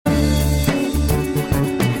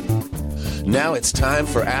Now it's time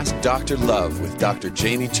for Ask Dr. Love with Dr.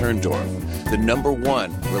 Jamie Turndorf, the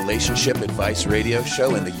 #1 relationship advice radio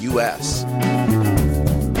show in the U.S.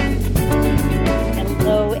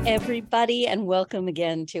 Hello, everybody, and welcome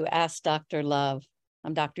again to Ask Dr. Love.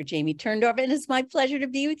 I'm Dr. Jamie Turndorf, and it's my pleasure to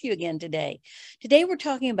be with you again today. Today, we're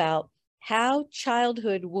talking about how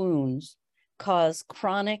childhood wounds cause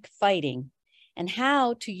chronic fighting and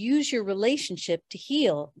how to use your relationship to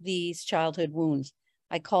heal these childhood wounds.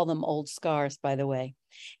 I call them old scars, by the way.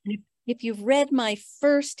 And if you've read my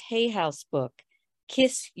first Hay House book,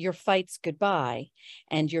 Kiss Your Fights Goodbye,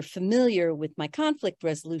 and you're familiar with my conflict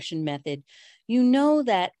resolution method, you know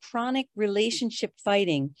that chronic relationship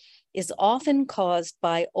fighting is often caused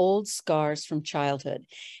by old scars from childhood.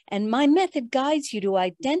 And my method guides you to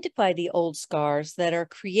identify the old scars that are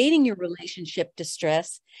creating your relationship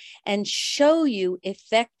distress and show you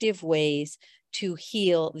effective ways to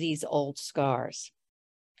heal these old scars.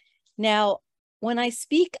 Now, when I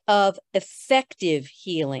speak of effective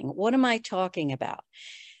healing, what am I talking about?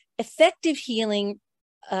 Effective healing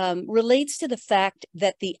relates to the fact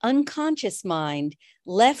that the unconscious mind,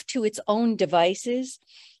 left to its own devices,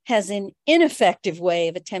 has an ineffective way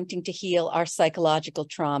of attempting to heal our psychological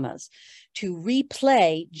traumas, to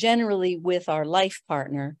replay, generally with our life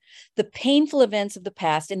partner, the painful events of the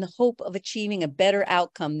past in the hope of achieving a better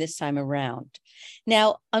outcome this time around.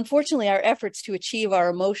 Now, unfortunately, our efforts to achieve our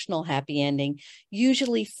emotional happy ending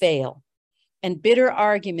usually fail, and bitter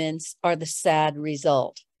arguments are the sad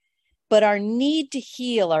result. But our need to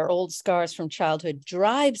heal our old scars from childhood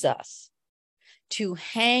drives us to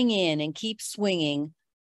hang in and keep swinging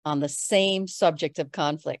on the same subject of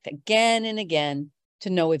conflict again and again to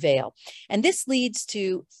no avail. And this leads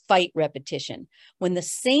to fight repetition. When the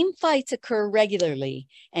same fights occur regularly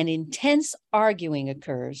and intense arguing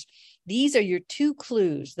occurs, these are your two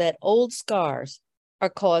clues that old scars are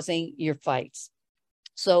causing your fights.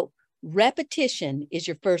 So repetition is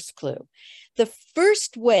your first clue. The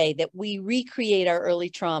first way that we recreate our early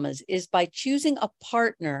traumas is by choosing a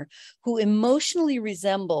partner who emotionally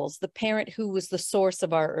resembles the parent who was the source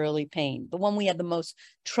of our early pain, the one we had the most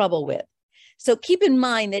trouble with. So keep in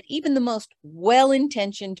mind that even the most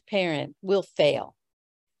well-intentioned parent will fail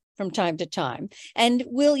from time to time and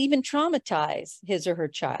will even traumatize his or her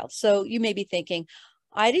child. So you may be thinking,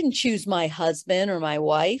 I didn't choose my husband or my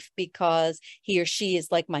wife because he or she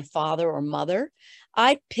is like my father or mother.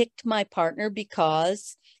 I picked my partner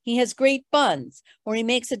because he has great buns or he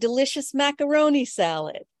makes a delicious macaroni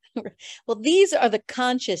salad. Well, these are the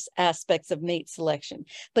conscious aspects of mate selection.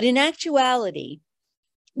 But in actuality,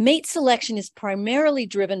 mate selection is primarily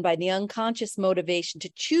driven by the unconscious motivation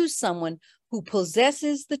to choose someone who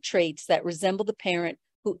possesses the traits that resemble the parent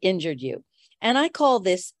who injured you. And I call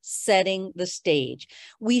this setting the stage.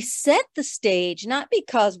 We set the stage not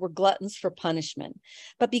because we're gluttons for punishment,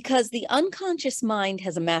 but because the unconscious mind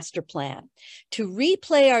has a master plan to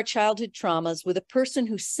replay our childhood traumas with a person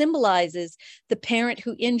who symbolizes the parent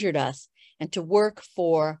who injured us and to work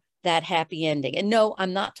for that happy ending. And no,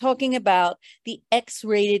 I'm not talking about the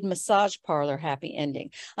X-rated massage parlor happy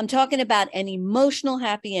ending. I'm talking about an emotional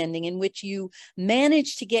happy ending in which you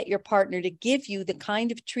manage to get your partner to give you the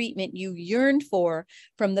kind of treatment you yearned for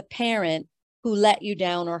from the parent who let you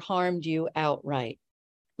down or harmed you outright.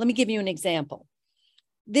 Let me give you an example.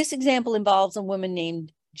 This example involves a woman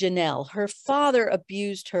named Janelle. Her father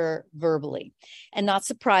abused her verbally, and not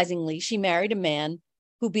surprisingly, she married a man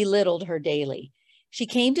who belittled her daily. She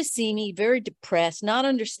came to see me very depressed, not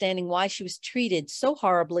understanding why she was treated so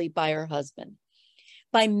horribly by her husband.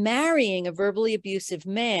 By marrying a verbally abusive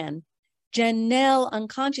man, Janelle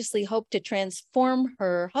unconsciously hoped to transform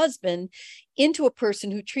her husband into a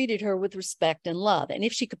person who treated her with respect and love. And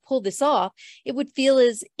if she could pull this off, it would feel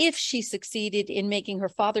as if she succeeded in making her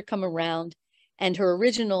father come around and her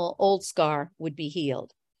original old scar would be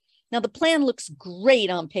healed. Now, the plan looks great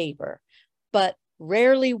on paper, but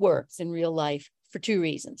rarely works in real life for two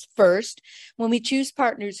reasons. First, when we choose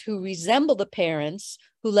partners who resemble the parents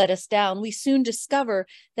who let us down, we soon discover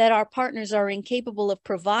that our partners are incapable of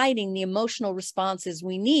providing the emotional responses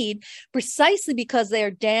we need precisely because they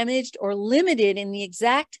are damaged or limited in the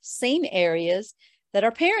exact same areas that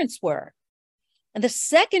our parents were. And the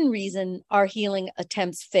second reason our healing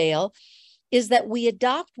attempts fail is that we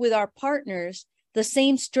adopt with our partners the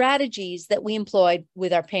same strategies that we employed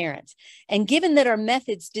with our parents. And given that our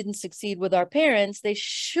methods didn't succeed with our parents, they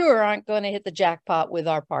sure aren't going to hit the jackpot with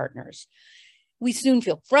our partners. We soon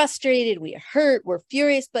feel frustrated, we are hurt, we're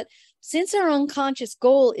furious, but since our unconscious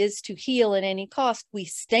goal is to heal at any cost, we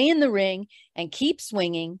stay in the ring and keep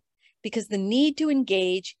swinging because the need to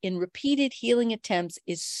engage in repeated healing attempts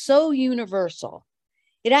is so universal.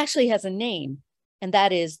 It actually has a name, and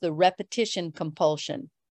that is the repetition compulsion.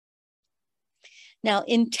 Now,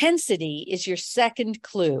 intensity is your second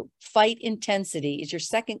clue. Fight intensity is your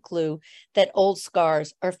second clue that old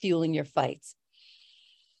scars are fueling your fights.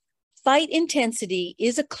 Fight intensity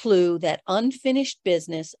is a clue that unfinished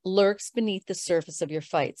business lurks beneath the surface of your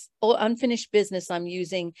fights. Unfinished business I'm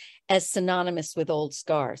using as synonymous with old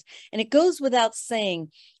scars. And it goes without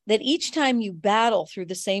saying that each time you battle through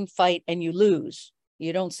the same fight and you lose,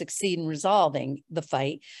 you don't succeed in resolving the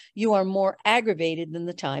fight, you are more aggravated than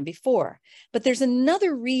the time before. But there's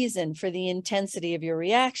another reason for the intensity of your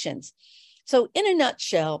reactions. So in a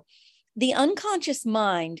nutshell, the unconscious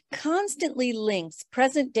mind constantly links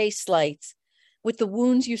present-day slights with the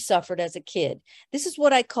wounds you suffered as a kid. This is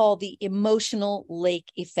what I call the emotional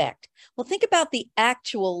lake effect. Well, think about the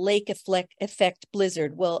actual lake effect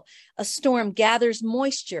blizzard. Well, a storm gathers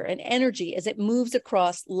moisture and energy as it moves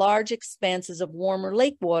across large expanses of warmer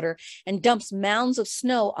lake water and dumps mounds of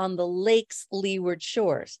snow on the lake's leeward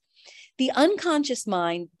shores. The unconscious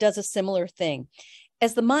mind does a similar thing.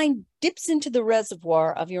 As the mind dips into the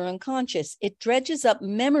reservoir of your unconscious, it dredges up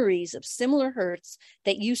memories of similar hurts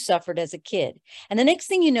that you suffered as a kid. And the next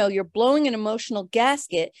thing you know, you're blowing an emotional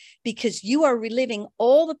gasket because you are reliving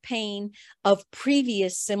all the pain of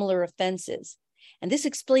previous similar offenses. And this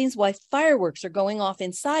explains why fireworks are going off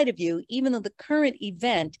inside of you, even though the current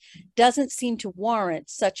event doesn't seem to warrant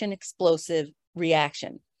such an explosive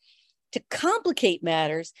reaction. To complicate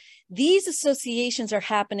matters, these associations are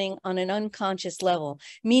happening on an unconscious level,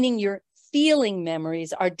 meaning your feeling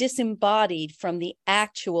memories are disembodied from the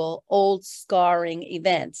actual old scarring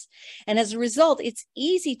events. And as a result, it's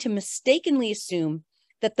easy to mistakenly assume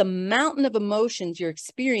that the mountain of emotions you're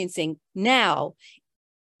experiencing now,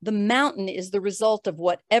 the mountain is the result of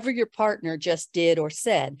whatever your partner just did or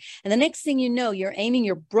said. And the next thing you know, you're aiming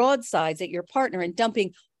your broadsides at your partner and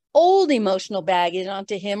dumping old emotional baggage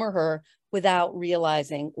onto him or her without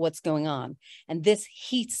realizing what's going on. And this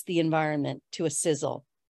heats the environment to a sizzle.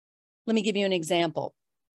 Let me give you an example.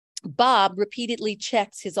 Bob repeatedly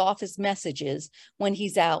checks his office messages when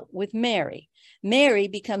he's out with Mary. Mary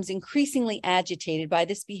becomes increasingly agitated by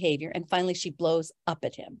this behavior, and finally she blows up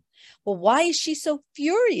at him. Well, why is she so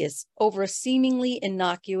furious over a seemingly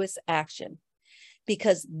innocuous action?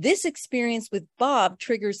 Because this experience with Bob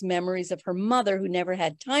triggers memories of her mother who never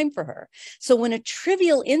had time for her. So when a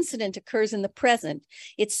trivial incident occurs in the present,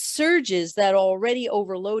 it surges that already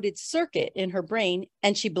overloaded circuit in her brain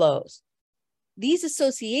and she blows. These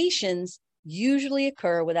associations usually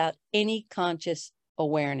occur without any conscious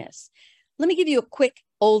awareness. Let me give you a quick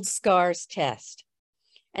old scars test.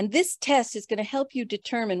 And this test is going to help you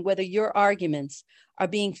determine whether your arguments are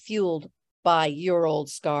being fueled by your old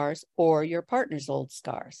scars or your partner's old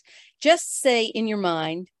scars. Just say in your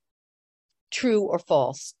mind, true or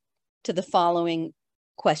false, to the following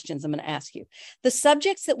questions I'm going to ask you. The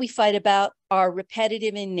subjects that we fight about are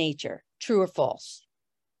repetitive in nature, true or false?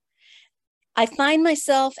 I find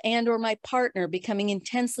myself and or my partner becoming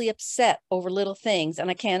intensely upset over little things and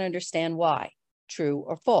I can't understand why, true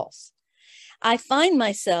or false? I find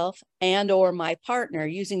myself and or my partner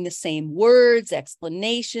using the same words,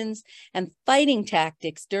 explanations, and fighting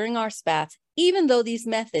tactics during our spats, even though these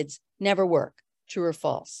methods never work, true or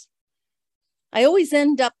false? I always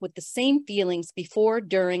end up with the same feelings before,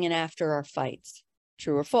 during, and after our fights,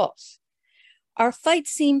 true or false? Our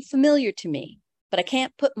fights seem familiar to me, but I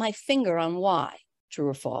can't put my finger on why, true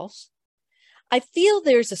or false? I feel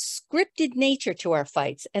there's a scripted nature to our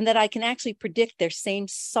fights and that I can actually predict their same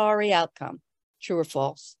sorry outcome, true or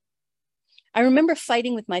false? I remember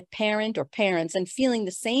fighting with my parent or parents and feeling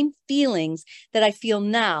the same feelings that I feel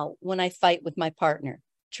now when I fight with my partner,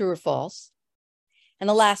 true or false? And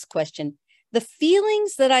the last question, the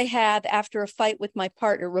feelings that I have after a fight with my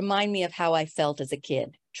partner remind me of how I felt as a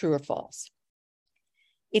kid, true or false?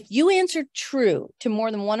 If you answered true to more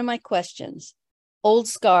than one of my questions, old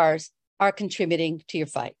scars are contributing to your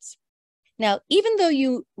fights. Now, even though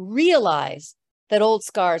you realize that old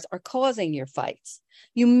scars are causing your fights,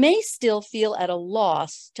 you may still feel at a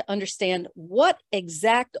loss to understand what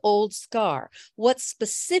exact old scar, what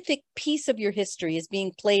specific piece of your history is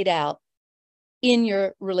being played out in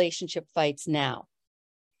your relationship fights now.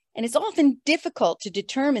 And it's often difficult to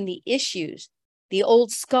determine the issues, the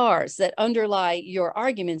old scars that underlie your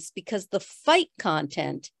arguments because the fight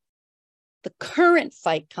content, the current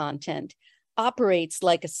fight content, operates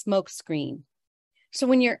like a smokescreen. So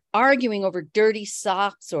when you're arguing over dirty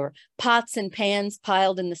socks or pots and pans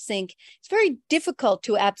piled in the sink, it's very difficult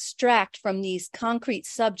to abstract from these concrete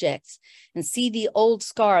subjects and see the old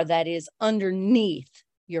scar that is underneath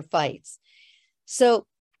your fights. So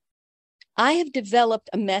I have developed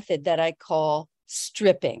a method that I call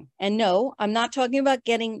stripping. And no, I'm not talking about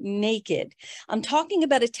getting naked. I'm talking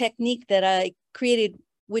about a technique that I created,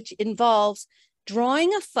 which involves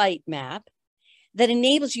drawing a fight map that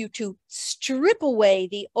enables you to strip away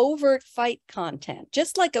the overt fight content,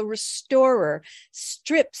 just like a restorer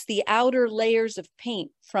strips the outer layers of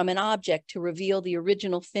paint from an object to reveal the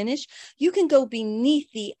original finish. You can go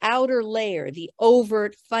beneath the outer layer, the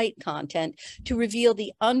overt fight content, to reveal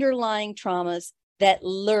the underlying traumas that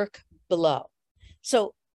lurk below.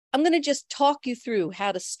 So I'm going to just talk you through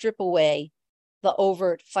how to strip away the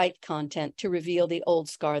overt fight content to reveal the old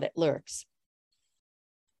scar that lurks.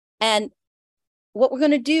 And what we're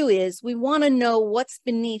going to do is we want to know what's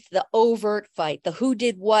beneath the overt fight, the who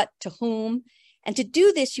did what to whom. And to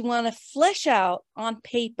do this, you want to flesh out on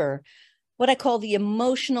paper what I call the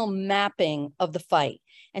emotional mapping of the fight.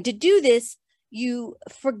 And to do this, you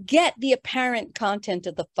forget the apparent content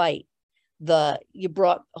of the fight. You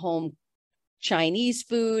brought home Chinese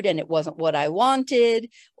food and it wasn't what I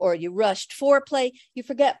wanted, or you rushed foreplay. You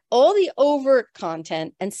forget all the overt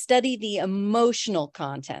content and study the emotional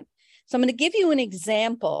content. So I'm going to give you an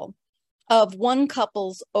example of one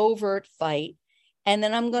couple's overt fight, and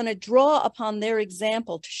then I'm going to draw upon their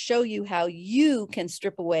example to show you how you can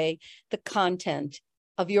strip away the content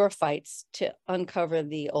of your fights to uncover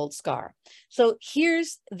the old scar. So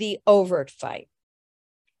here's the overt fight,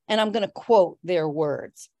 and I'm going to quote their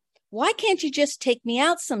words. "Why can't you just take me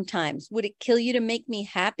out sometimes? Would it kill you to make me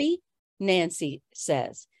happy?" Nancy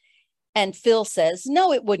says. And Phil says,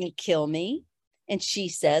 "No, it wouldn't kill me." And she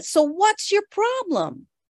says, "So what's your problem?"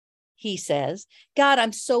 He says, "God,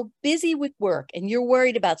 I'm so busy with work and you're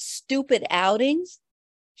worried about stupid outings."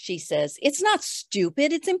 She says, "It's not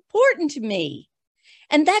stupid, it's important to me.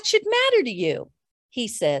 And that should matter to you." He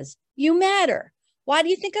says, "You matter. Why do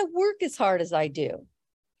you think I work as hard as I do?"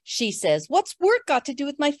 She says, "What's work got to do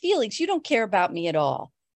with my feelings? You don't care about me at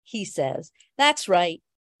all." He says, "That's right.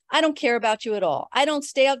 I don't care about you at all. I don't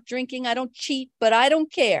stay out drinking. I don't cheat, but I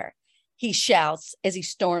don't care," he shouts as he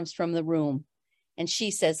storms from the room. And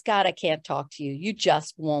she says, "God, I can't talk to you. You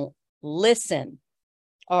just won't listen."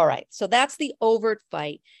 All right, so that's the overt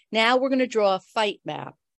fight. Now we're going to draw a fight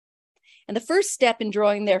map. And the first step in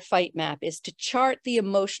drawing their fight map is to chart the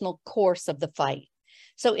emotional course of the fight.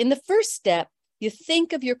 So in the first step, you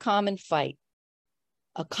think of your common fight,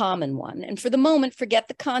 a common one. And for the moment, forget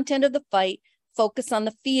the content of the fight. Focus on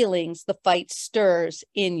the feelings the fight stirs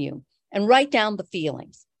in you and write down the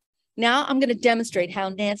feelings. Now I'm going to demonstrate how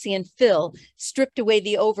Nancy and Phil stripped away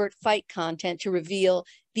the overt fight content to reveal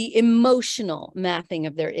the emotional mapping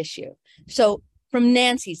of their issue. So from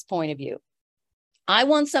Nancy's point of view, I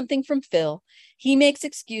want something from Phil. He makes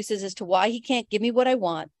excuses as to why he can't give me what I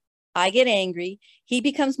want. I get angry. He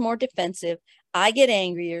becomes more defensive. I get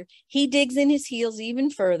angrier. He digs in his heels even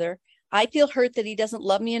further. I feel hurt that he doesn't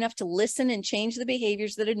love me enough to listen and change the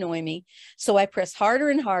behaviors that annoy me. So I press harder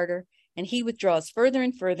and harder, and he withdraws further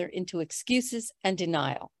and further into excuses and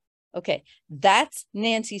denial. Okay, that's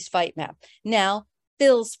Nancy's fight map. Now,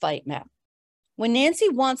 Phil's fight map. When Nancy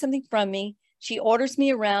wants something from me, she orders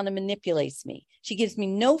me around and manipulates me. She gives me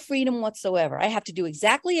no freedom whatsoever. I have to do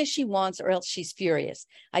exactly as she wants or else she's furious.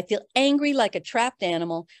 I feel angry like a trapped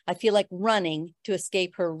animal. I feel like running to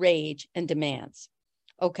escape her rage and demands.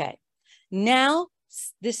 Okay, now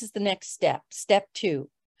this is the next step. Step 2.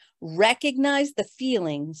 Recognize the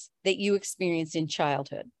feelings that you experienced in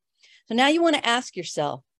childhood. So now you want to ask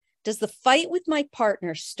yourself, does the fight with my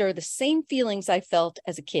partner stir the same feelings I felt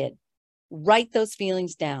as a kid? Write those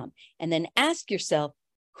feelings down and then ask yourself,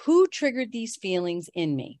 who triggered these feelings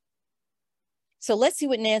in me? So let's see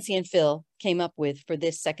what Nancy and Phil came up with for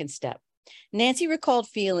this second step. Nancy recalled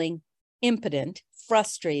feeling impotent,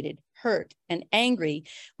 frustrated, hurt, and angry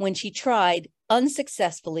when she tried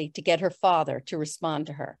unsuccessfully to get her father to respond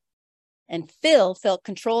to her. And Phil felt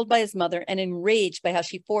controlled by his mother and enraged by how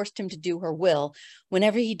she forced him to do her will.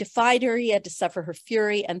 Whenever he defied her, he had to suffer her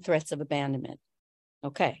fury and threats of abandonment.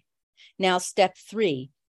 Okay, now step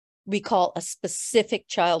 3, recall a specific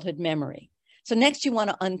childhood memory. So next you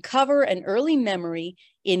want to uncover an early memory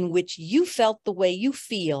in which you felt the way you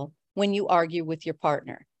feel when you argue with your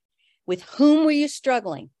partner. With whom were you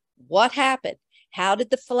struggling? What happened? How did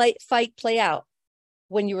the fight play out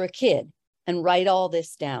when you were a kid? And write all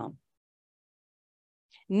this down.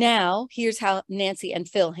 Now, here's how Nancy and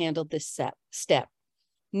Phil handled this step.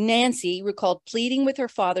 Nancy recalled pleading with her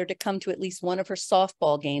father to come to at least one of her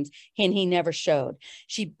softball games, and he never showed.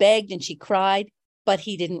 She begged and she cried, but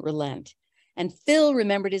he didn't relent. And Phil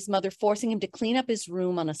remembered his mother forcing him to clean up his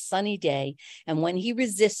room on a sunny day, and when he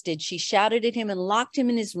resisted, she shouted at him and locked him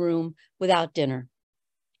in his room without dinner.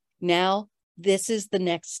 Now, this is the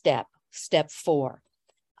next step, step 4.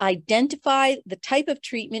 Identify the type of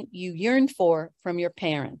treatment you yearn for from your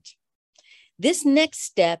parent. This next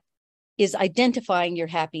step is identifying your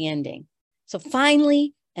happy ending. So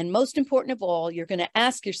finally, and most important of all, you're going to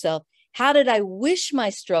ask yourself, how did I wish my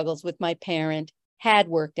struggles with my parent had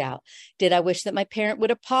worked out? Did I wish that my parent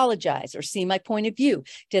would apologize or see my point of view?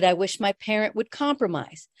 Did I wish my parent would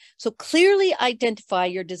compromise? So clearly identify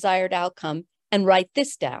your desired outcome and write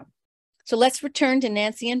this down. So let's return to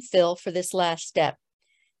Nancy and Phil for this last step.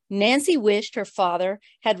 Nancy wished her father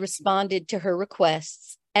had responded to her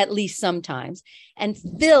requests, at least sometimes, and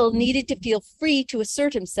Phil needed to feel free to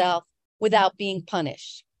assert himself without being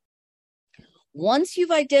punished. Once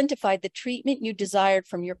you've identified the treatment you desired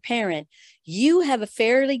from your parent, you have a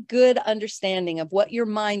fairly good understanding of what your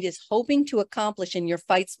mind is hoping to accomplish in your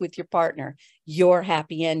fights with your partner, your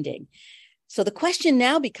happy ending. So the question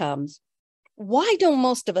now becomes, why don't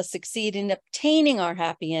most of us succeed in obtaining our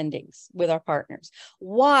happy endings with our partners?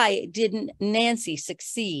 Why didn't Nancy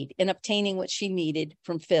succeed in obtaining what she needed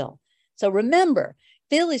from Phil? So remember,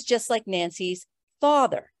 Phil is just like Nancy's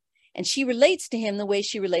father, and she relates to him the way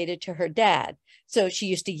she related to her dad. So she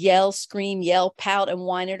used to yell, scream, yell, pout, and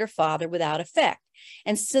whine at her father without effect.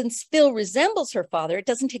 And since Phil resembles her father, it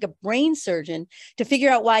doesn't take a brain surgeon to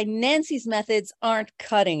figure out why Nancy's methods aren't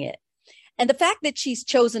cutting it. And the fact that she's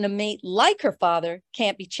chosen a mate like her father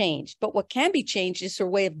can't be changed. But what can be changed is her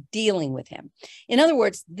way of dealing with him. In other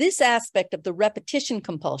words, this aspect of the repetition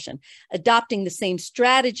compulsion, adopting the same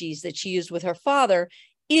strategies that she used with her father,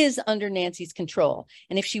 is under Nancy's control.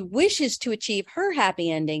 And if she wishes to achieve her happy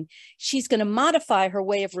ending, she's going to modify her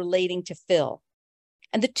way of relating to Phil.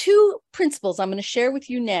 And the 2 principles I'm going to share with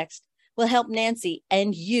you next will help Nancy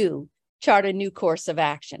and you chart a new course of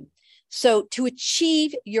action. So to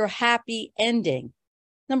achieve your happy ending,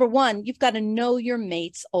 number 1, you've got to know your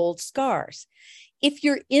mate's old scars. If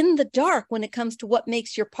you're in the dark when it comes to what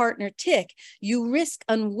makes your partner tick, you risk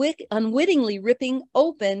unwittingly ripping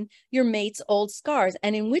open your mate's old scars,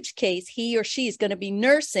 and in which case he or she is going to be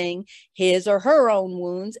nursing his or her own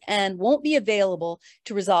wounds and won't be available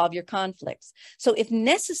to resolve your conflicts. So if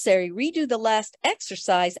necessary, redo the last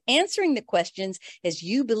exercise answering the questions as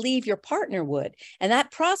you believe your partner would, and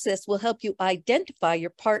that process will help you identify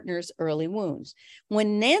your partner's early wounds.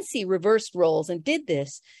 When Nancy reversed roles and did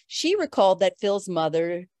this, she recalled that Phil's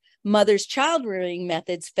mother's child rearing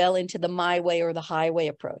methods fell into the my way or the highway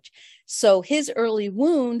approach. So his early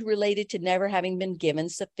wound related to never having been given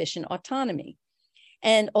sufficient autonomy.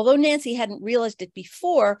 And although Nancy hadn't realized it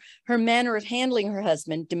before, her manner of handling her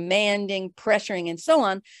husband, demanding, pressuring, and so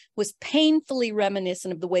on, was painfully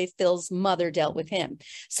reminiscent of the way Phil's mother dealt with him.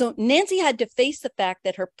 So Nancy had to face the fact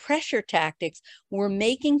that her pressure tactics were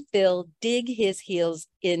making Phil dig his heels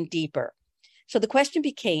in deeper. So the question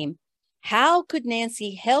became, how could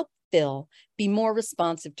Nancy help Phil be more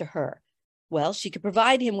responsive to her? Well, she could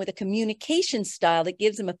provide him with a communication style that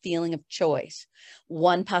gives him a feeling of choice.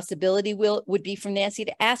 One possibility would be for Nancy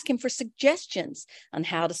to ask him for suggestions on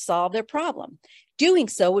how to solve their problem. Doing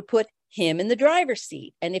so would put him in the driver's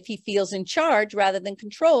seat, and if he feels in charge rather than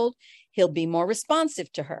controlled, he'll be more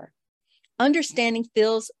responsive to her. Understanding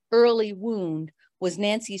Phil's early wound was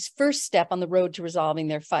Nancy's first step on the road to resolving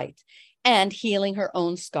their fight and healing her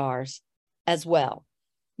own scars as well.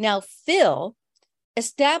 Now, Phil,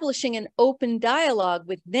 establishing an open dialogue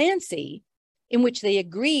with Nancy in which they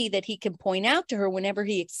agree that he can point out to her whenever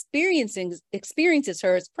he experiences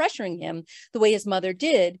her as pressuring him the way his mother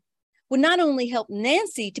did, would not only help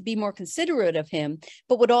Nancy to be more considerate of him,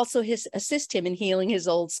 but would also assist him in healing his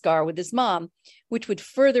old scar with his mom, which would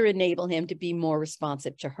further enable him to be more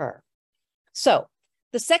responsive to her. So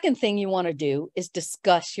the second thing you want to do is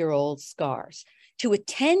discuss your old scars. To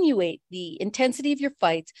attenuate the intensity of your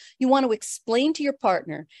fights, you want to explain to your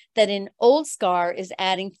partner that an old scar is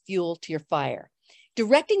adding fuel to your fire.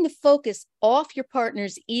 Directing the focus off your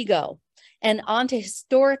partner's ego and onto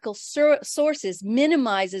historical sources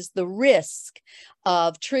minimizes the risk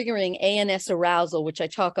of triggering ANS arousal, which I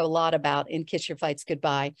talk a lot about in Kiss Your Fights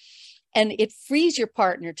Goodbye. And it frees your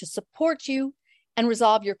partner to support you and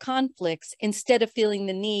resolve your conflicts instead of feeling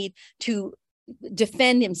the need to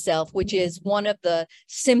defend himself, which is one of the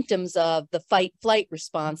symptoms of the fight-flight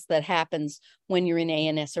response that happens when you're in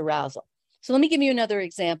ANS arousal. So let me give you another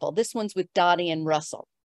example. This one's with Dottie and Russell.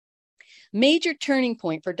 Major turning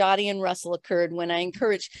point for Dottie and Russell occurred when I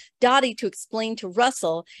encouraged Dottie to explain to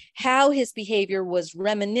Russell how his behavior was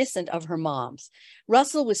reminiscent of her mom's.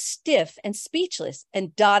 Russell was stiff and speechless,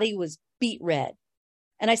 and Dottie was beet red.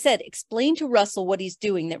 And I said, explain to Russell what he's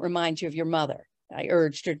doing that reminds you of your mother. I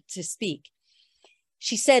urged her to speak.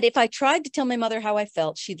 She said, if I tried to tell my mother how I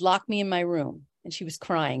felt, she'd lock me in my room. And she was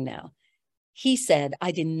crying now. He said,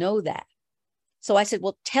 I didn't know that. So I said,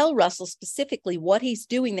 well, tell Russell specifically what he's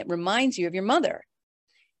doing that reminds you of your mother.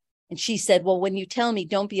 And she said, well, when you tell me,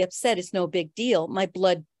 don't be upset, it's no big deal, my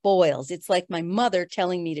blood boils. It's like my mother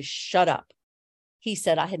telling me to shut up. He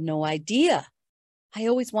said, I had no idea. I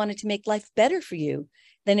always wanted to make life better for you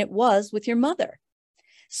than it was with your mother.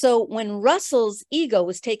 So when Russell's ego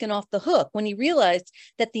was taken off the hook, when he realized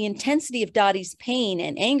that the intensity of Dottie's pain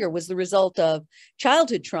and anger was the result of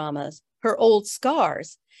childhood traumas, her old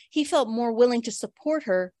scars, he felt more willing to support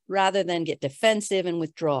her rather than get defensive and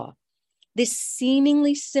withdraw. This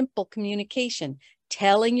seemingly simple communication,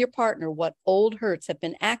 telling your partner what old hurts have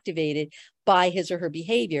been activated by his or her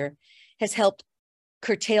behavior, has helped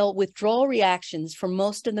curtail withdrawal reactions for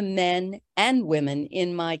most of the men and women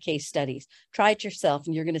in my case studies. Try it yourself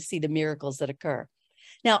and you're going to see the miracles that occur.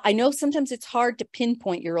 Now, I know sometimes it's hard to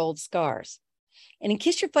pinpoint your old scars. And in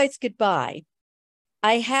Kiss Your Fights Goodbye,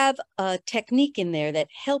 I have a technique in there that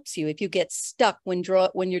helps you if you get stuck when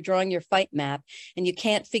you're drawing your fight map and you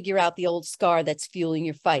can't figure out the old scar that's fueling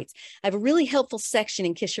your fights. I have a really helpful section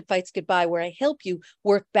in Kiss Your Fights Goodbye where I help you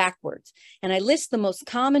work backwards. And I list the most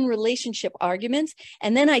common relationship arguments.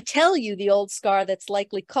 And then I tell you the old scar that's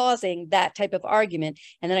likely causing that type of argument.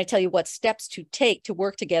 And then I tell you what steps to take to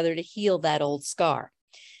work together to heal that old scar.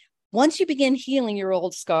 Once you begin healing your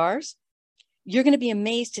old scars, you're going to be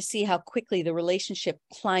amazed to see how quickly the relationship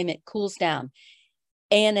climate cools down.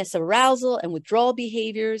 ANS arousal and withdrawal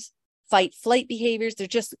behaviors, fight-flight behaviors, they're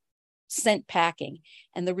just sent packing.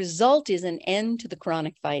 And the result is an end to the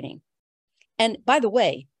chronic fighting. And by the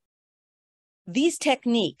way, these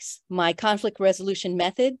techniques, my conflict resolution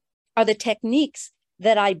method, are the techniques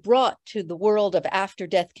that I brought to the world of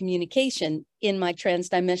after-death communication in my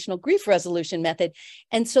transdimensional grief resolution method.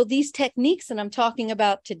 And so these techniques that I'm talking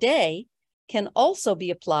about today can also be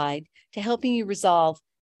applied to helping you resolve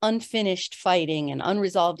unfinished fighting and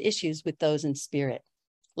unresolved issues with those in spirit.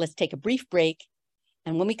 Let's take a brief break.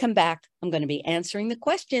 And when we come back, I'm going to be answering the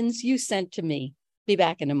questions you sent to me. Be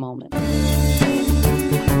back in a moment.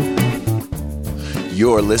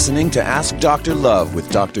 You're listening to Ask Dr. Love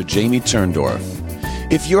with Dr. Jamie Turndorf.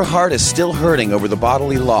 If your heart is still hurting over the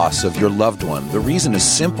bodily loss of your loved one, the reason is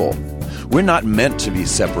simple. We're not meant to be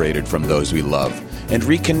separated from those we love. And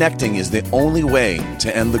reconnecting is the only way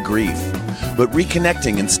to end the grief. But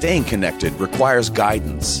reconnecting and staying connected requires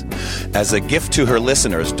guidance. As a gift to her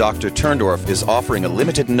listeners, Dr. Turndorf is offering a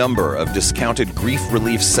limited number of discounted grief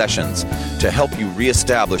relief sessions to help you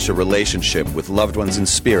reestablish a relationship with loved ones in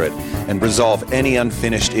spirit and resolve any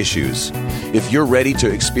unfinished issues. If you're ready to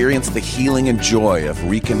experience the healing and joy of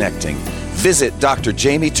reconnecting, visit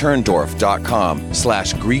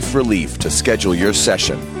drjamieturndorf.com/grief relief to schedule your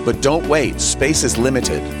session. But don't wait, space is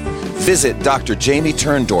limited. Visit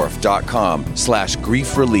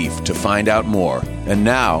drjamieturndorf.com/grief relief to find out more. And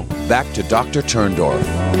now, back to Dr. Turndorf.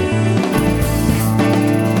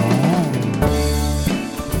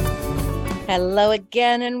 Hello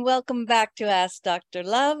again, and welcome back to Ask Dr.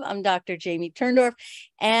 Love. I'm Dr. Jamie Turndorf,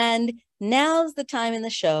 and now's the time in the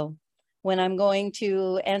show when I'm going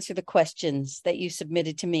to answer the questions that you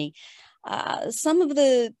submitted to me. Some of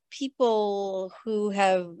the people who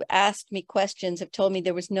have asked me questions have told me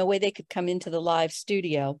there was no way they could come into the live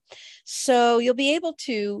studio. So you'll be able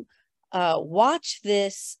to watch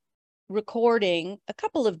this recording a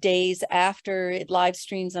couple of days after it live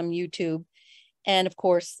streams on YouTube. And of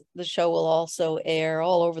course, the show will also air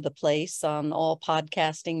all over the place on all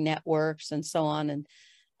podcasting networks and so on, and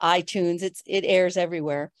iTunes. It airs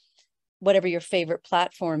everywhere, whatever your favorite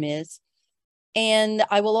platform is. And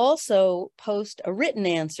I will also post a written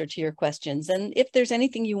answer to your questions. And if there's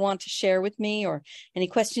anything you want to share with me or any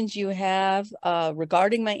questions you have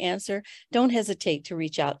regarding my answer, don't hesitate to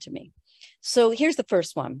reach out to me. So here's the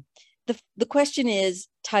first one. The question is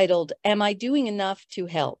titled, Am I Doing Enough to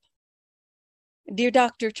Help? Dear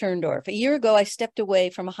Dr. Turndorf, a year ago, I stepped away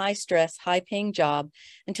from a high-stress, high-paying job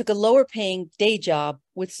and took a lower-paying day job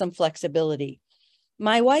with some flexibility.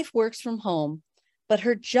 My wife works from home, but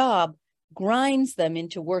her job grinds them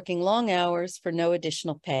into working long hours for no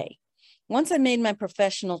additional pay. Once I made my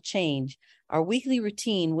professional change, our weekly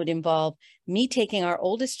routine would involve me taking our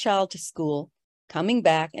oldest child to school, coming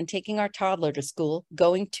back and taking our toddler to school,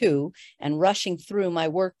 going to and rushing through my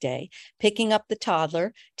workday, picking up the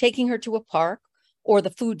toddler, taking her to a park or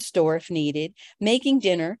the food store if needed, making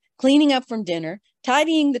dinner, cleaning up from dinner,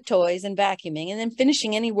 tidying the toys and vacuuming, and then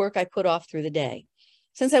finishing any work I put off through the day.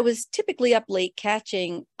 Since I was typically up late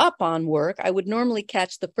catching up on work, I would normally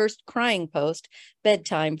catch the first crying post,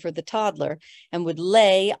 bedtime for the toddler, and would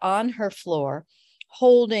lay on her floor,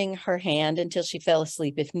 holding her hand until she fell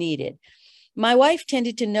asleep if needed. My wife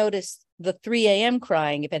tended to notice the 3 a.m.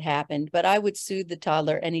 crying if it happened, but I would soothe the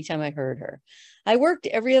toddler anytime I heard her. I worked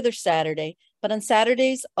every other Saturday, but on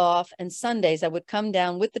Saturdays off and Sundays, I would come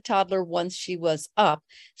down with the toddler once she was up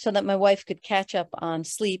so that my wife could catch up on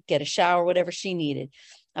sleep, get a shower, whatever she needed.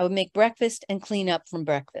 I would make breakfast and clean up from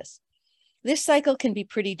breakfast. This cycle can be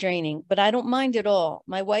pretty draining, but I don't mind at all.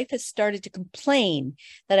 My wife has started to complain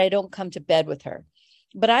that I don't come to bed with her.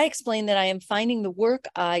 But I explain that I am finding the work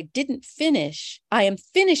I didn't finish. I am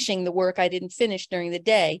finishing the work I didn't finish during the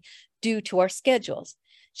day due to our schedules.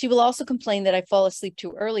 She will also complain that I fall asleep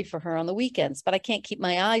too early for her on the weekends, but I can't keep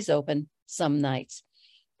my eyes open some nights.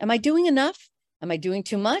 Am I doing enough? Am I doing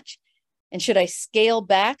too much? And should I scale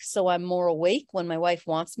back so I'm more awake when my wife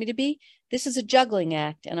wants me to be? This is a juggling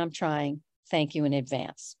act, and I'm trying. Thank you in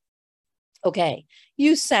advance. Okay,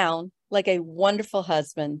 you sound like a wonderful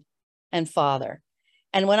husband and father.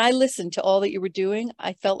 And when I listened to all that you were doing,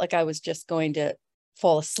 I felt like I was just going to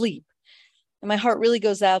fall asleep. And my heart really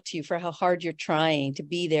goes out to you for how hard you're trying to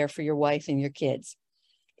be there for your wife and your kids.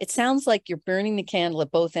 It sounds like you're burning the candle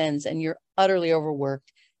at both ends and you're utterly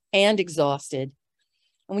overworked and exhausted.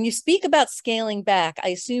 And when you speak about scaling back, I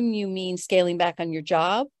assume you mean scaling back on your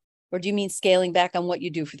job, or do you mean scaling back on what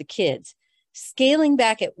you do for the kids? Scaling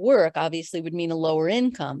back at work obviously would mean a lower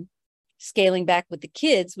income. Scaling back with the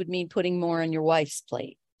kids would mean putting more on your wife's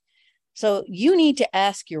plate. So you need to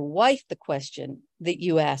ask your wife the question that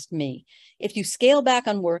you asked me. If you scale back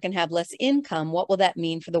on work and have less income, what will that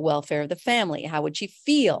mean for the welfare of the family? How would she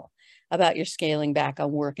feel about your scaling back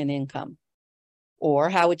on work and income? Or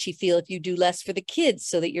how would she feel if you do less for the kids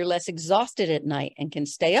so that you're less exhausted at night and can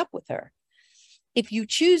stay up with her? If you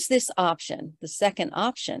choose this option, the second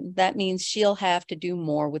option, that means she'll have to do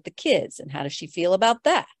more with the kids. And how does she feel about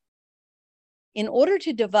that? In order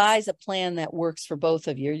to devise a plan that works for both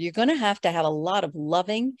of you, you're going to have a lot of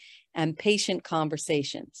loving and patient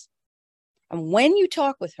conversations. And when you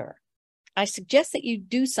talk with her, I suggest that you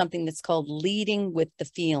do something that's called leading with the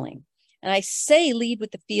feeling. And I say lead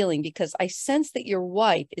with the feeling because I sense that your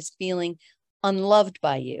wife is feeling unloved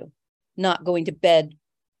by you, not going to bed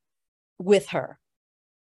with her.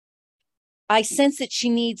 I sense that she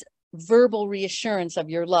needs verbal reassurance of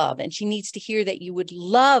your love, and she needs to hear that you would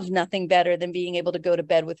love nothing better than being able to go to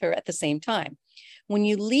bed with her at the same time. When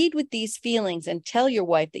you lead with these feelings and tell your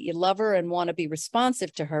wife that you love her and want to be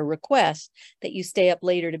responsive to her request that you stay up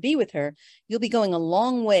later to be with her, you'll be going a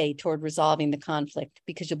long way toward resolving the conflict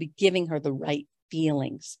because you'll be giving her the right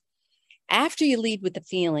feelings. After you lead with the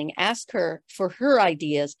feeling, ask her for her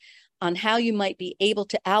ideas on how you might be able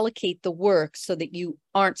to allocate the work so that you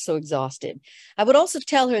aren't so exhausted. I would also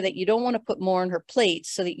tell her that you don't want to put more on her plate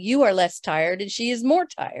so that you are less tired and she is more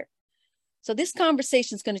tired. So this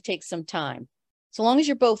conversation is going to take some time. So long as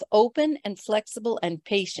you're both open and flexible and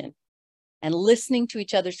patient and listening to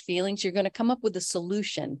each other's feelings, you're going to come up with a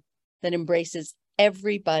solution that embraces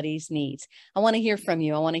everybody's needs. I want to hear from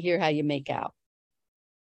you. I want to hear how you make out.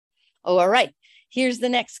 Oh, all right. Here's the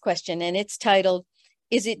next question, and it's titled,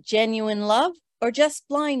 "Is it genuine love or just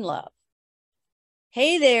blind love?"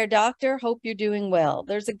 Hey there, doctor. Hope you're doing well.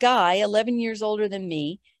 There's a guy 11 years older than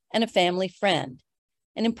me and a family friend,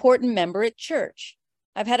 an important member at church.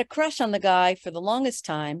 I've had a crush on the guy for the longest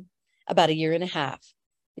time, about 1.5 years.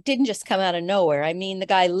 It didn't just come out of nowhere. I mean, the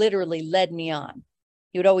guy literally led me on.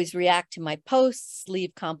 He would always react to my posts,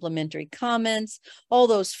 leave complimentary comments, all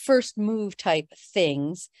those first move type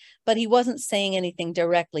things, but he wasn't saying anything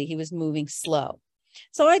directly. He was moving slow.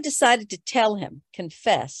 So I decided to tell him,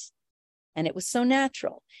 confess, and it was so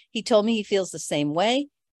natural. He told me he feels the same way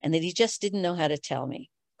and that he just didn't know how to tell me.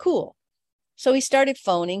 Cool. So he started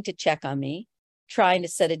phoning to check on me, trying to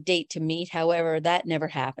set a date to meet. However, that never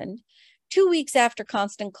happened. 2 weeks after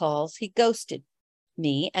constant calls, he ghosted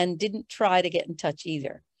me and didn't try to get in touch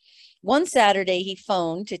either. One Saturday, he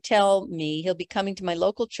phoned to tell me he'll be coming to my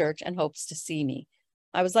local church and hopes to see me.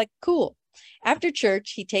 I was like, cool. After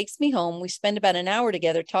church, he takes me home. We spend about an hour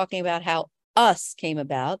together talking about how us came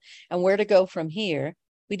about and where to go from here.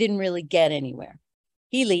 We didn't really get anywhere.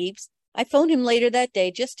 He leaves. I phoned him later that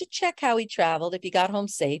day just to check how he traveled, if he got home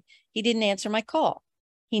safe. He didn't answer my call.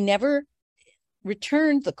 He never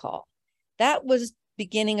returned the call. That was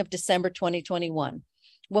beginning of December 2021.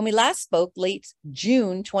 When we last spoke, late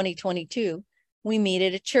June 2022, we meet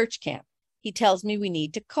at a church camp. He tells me we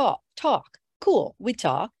need to talk. Cool, we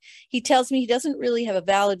talk. He tells me he doesn't really have a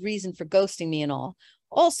valid reason for ghosting me and all.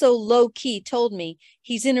 Also, low-key told me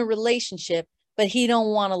he's in a relationship, but he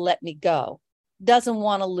don't want to let me go. Doesn't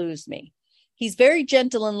want to lose me. He's very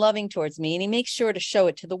gentle and loving towards me, and he makes sure to show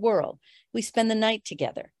it to the world. We spend the night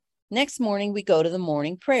together. Next morning, we go to the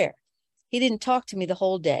morning prayer. He didn't talk to me the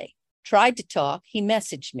whole day. Tried to talk. He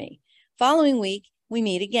messaged me. Following week, we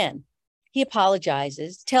meet again. He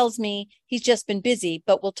apologizes, tells me he's just been busy,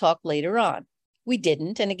 but we'll talk later on. We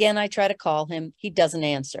didn't. And again, I try to call him. He doesn't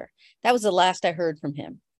answer. That was the last I heard from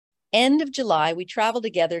him. End of July, we traveled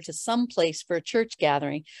together to some place for a church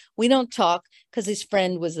gathering. We don't talk because his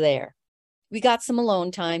friend was there. We got some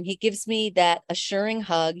alone time. He gives me that assuring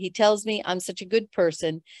hug. He tells me I'm such a good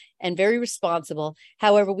person and very responsible.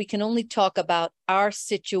 However, we can only talk about our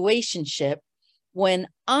situationship when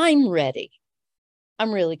I'm ready.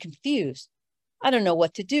 I'm really confused. I don't know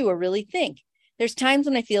what to do or really think. There's times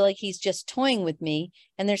when I feel like he's just toying with me,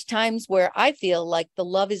 and there's times where I feel like the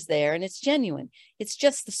love is there and it's genuine. It's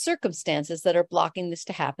just the circumstances that are blocking this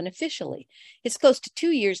to happen officially. It's close to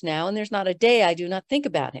 2 years now, and there's not a day I do not think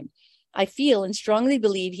about him. I feel and strongly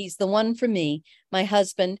believe he's the one for me, my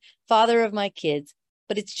husband, father of my kids,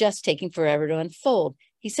 but it's just taking forever to unfold.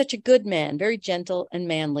 He's such a good man, very gentle and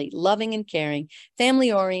manly, loving and caring,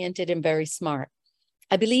 family-oriented and very smart.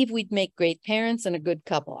 I believe we'd make great parents and a good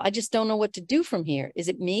couple. I just don't know what to do from here. Is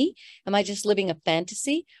it me? Am I just living a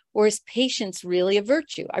fantasy? Or is patience really a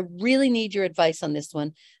virtue? I really need your advice on this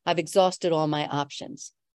one. I've exhausted all my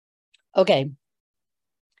options. Okay.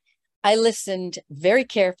 I listened very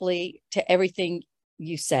carefully to everything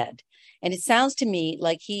you said. And it sounds to me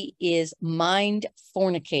like he is mind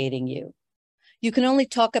fornicating you. You can only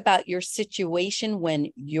talk about your situation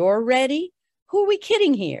when you're ready. Who are we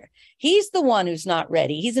kidding here? He's the one who's not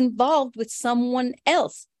ready. He's involved with someone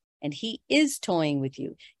else, and he is toying with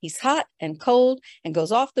you. He's hot and cold and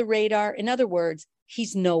goes off the radar. In other words,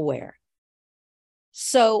 he's nowhere.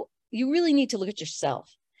 So you really need to look at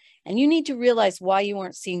yourself, and you need to realize why you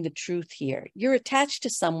aren't seeing the truth here. You're attached to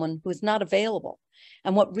someone who is not available.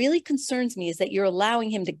 And what really concerns me is that you're allowing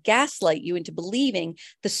him to gaslight you into believing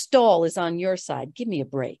the stall is on your side. Give me a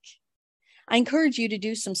break. I encourage you to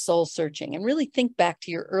do some soul searching and really think back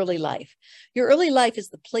to your early life. Your early life is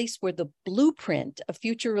the place where the blueprint of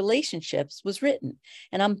future relationships was written.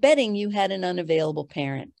 And I'm betting you had an unavailable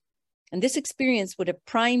parent. And this experience would have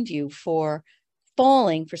primed you for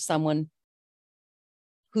falling for someone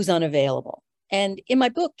who's unavailable. And in my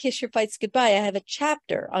book, Kiss Your Fights Goodbye, I have a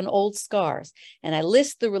chapter on old scars. And I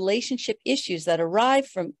list the relationship issues that arise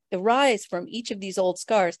from each of these old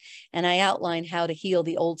scars. And I outline how to heal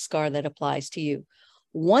the old scar that applies to you.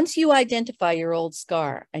 Once you identify your old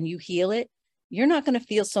scar and you heal it, you're not going to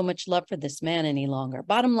feel so much love for this man any longer.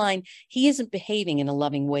 Bottom line, he isn't behaving in a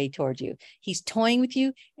loving way toward you. He's toying with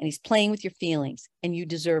you and he's playing with your feelings, and you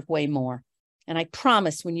deserve way more. And I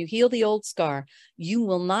promise when you heal the old scar, you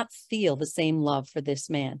will not feel the same love for this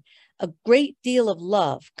man. A great deal of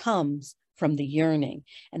love comes from the yearning,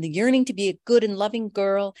 and the yearning to be a good and loving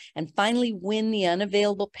girl and finally win the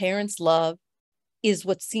unavailable parent's love is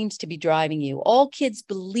what seems to be driving you. All kids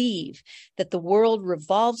believe that the world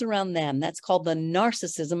revolves around them. That's called the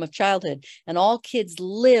narcissism of childhood. And all kids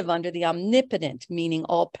live under the omnipotent, meaning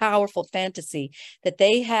all-powerful fantasy that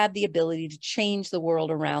they have the ability to change the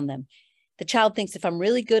world around them. The child thinks if I'm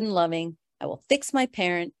really good and loving, I will fix my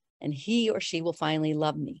parent and he or she will finally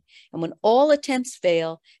love me. And when all attempts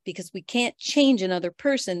fail because we can't change another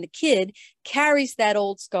person, the kid carries that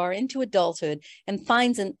old scar into adulthood and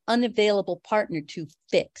finds an unavailable partner to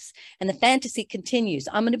fix. And the fantasy continues.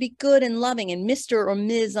 I'm going to be good and loving, and Mr. or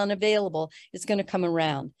Ms. Unavailable is going to come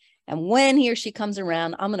around. And when he or she comes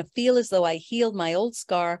around, I'm going to feel as though I healed my old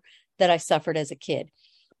scar that I suffered as a kid.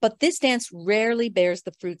 But this dance rarely bears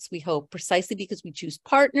the fruits we hope, precisely because we choose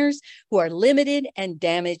partners who are limited and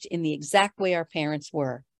damaged in the exact way our parents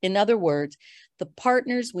were. In other words, the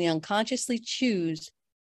partners we unconsciously choose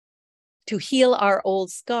to heal our old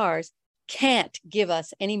scars can't give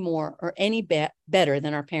us any more or any better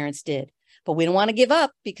than our parents did. But we don't want to give up,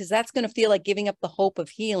 because that's going to feel like giving up the hope of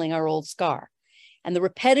healing our old scar. And the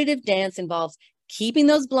repetitive dance involves keeping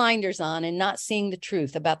those blinders on and not seeing the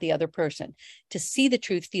truth about the other person. To see the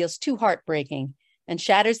truth feels too heartbreaking and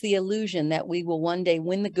shatters the illusion that we will one day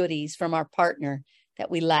win the goodies from our partner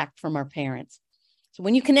that we lacked from our parents. So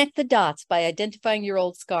when you connect the dots by identifying your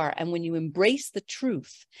old scar, and when you embrace the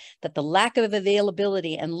truth that the lack of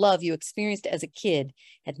availability and love you experienced as a kid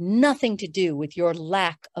had nothing to do with your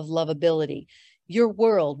lack of lovability, your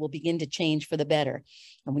world will begin to change for the better.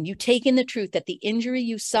 And when you take in the truth that the injury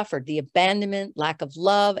you suffered, the abandonment, lack of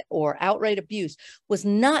love, or outright abuse was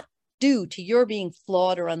not due to your being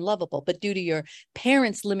flawed or unlovable, but due to your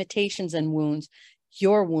parents' limitations and wounds,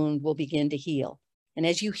 your wound will begin to heal. And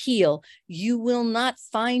as you heal, you will not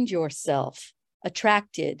find yourself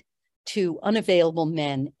attracted to unavailable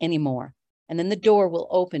men anymore. And then the door will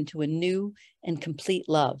open to a new and complete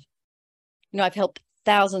love. I've helped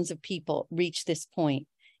thousands of people reach this point,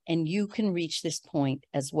 and you can reach this point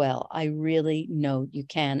as well. I really know you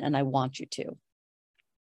can, and I want you to.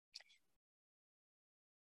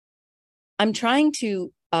 I'm trying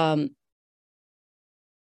to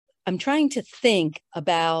think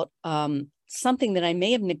about something that I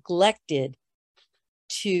may have neglected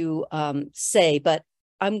to say, but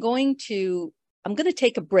I'm going to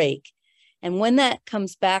take a break. And when that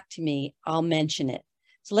comes back to me, I'll mention it.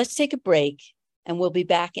 So let's take a break, and we'll be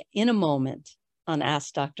back in a moment on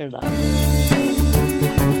Ask Dr. Love.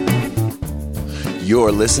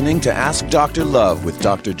 You're listening to Ask Dr. Love with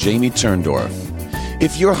Dr. Jamie Turndorf.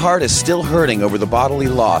 If your heart is still hurting over the bodily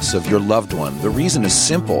loss of your loved one, the reason is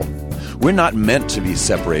simple. We're not meant to be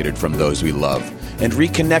separated from those we love, and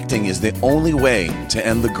reconnecting is the only way to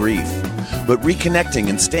end the grief. But reconnecting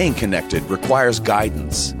and staying connected requires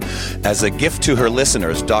guidance. As a gift to her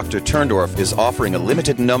listeners, Dr. Turndorf is offering a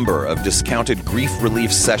limited number of discounted grief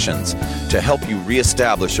relief sessions to help you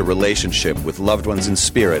reestablish a relationship with loved ones in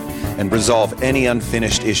spirit and resolve any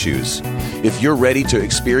unfinished issues. If you're ready to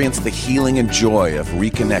experience the healing and joy of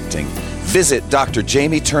reconnecting, visit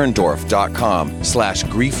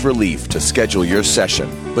drjamieturndorf.com/grief relief to schedule your session.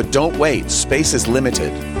 But don't wait, space is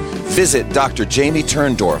limited. Visit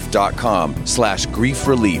drjamieturndorf.com/grief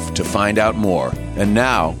relief to find out more. And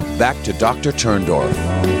now, back to Dr. Turndorf.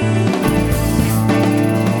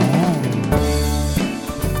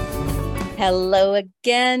 Hello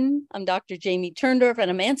again. I'm Dr. Jamie Turndorf, and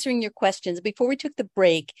I'm answering your questions. Before we took the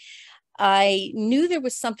break, I knew there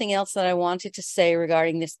was something else that I wanted to say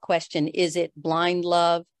regarding this question. Is it blind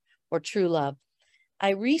love or true love?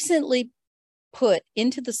 I recently put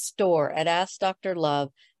into the store at Ask Dr.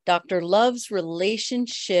 Love, Dr. Love's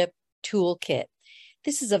Relationship Toolkit.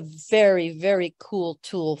 This is a very, very cool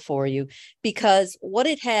tool for you, because what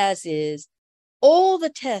it has is all the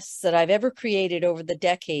tests that I've ever created over the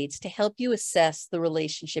decades to help you assess the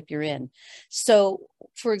relationship you're in. So,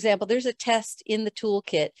 for example, there's a test in the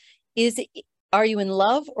toolkit. Are you in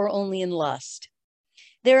love or only in lust?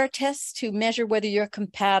 There are tests to measure whether you're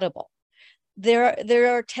compatible.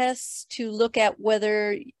 There are tests to look at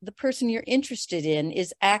whether the person you're interested in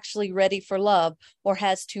is actually ready for love or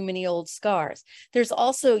has too many old scars. There's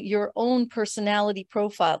also your own personality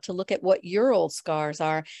profile to look at what your old scars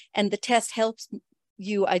are, and the test helps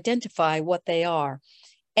you identify what they are.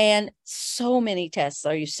 And so many tests.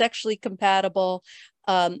 Are you sexually compatible?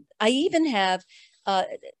 I even have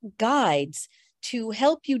guides to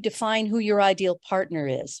help you define who your ideal partner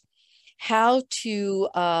is. How to,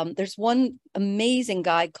 there's one amazing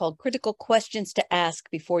guide called Critical Questions to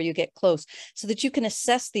Ask Before You Get Close, so that you can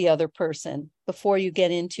assess the other person before you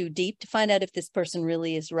get in too deep to find out if this person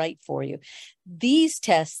really is right for you. These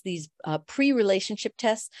tests, these pre-relationship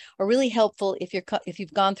tests, are really helpful if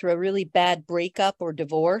you've gone through a really bad breakup or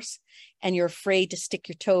divorce and you're afraid to stick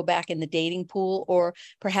your toe back in the dating pool, or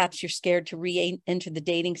perhaps you're scared to re-enter the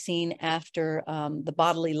dating scene after the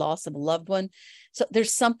bodily loss of a loved one. So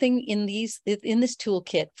there's something in this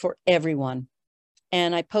toolkit for everyone.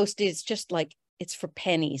 And I posted, it's just like, it's for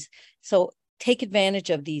pennies. So take advantage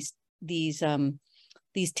of these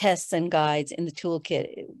tests and guides in the toolkit.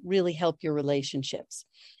 It really help your relationships.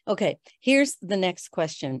 Okay, here's the next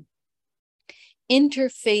question.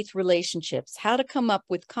 Interfaith relationships, how to come up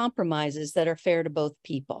with compromises that are fair to both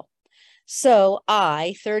people. So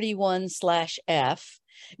I, 31/F,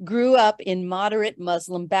 grew up in moderate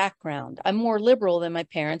Muslim background. I'm more liberal than my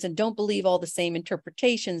parents and don't believe all the same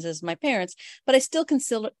interpretations as my parents, but I still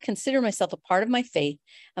consider myself a part of my faith,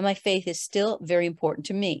 and my faith is still very important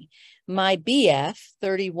to me. My BF,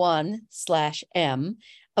 31/M,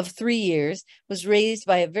 of 3 years, was raised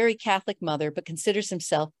by a very Catholic mother, but considers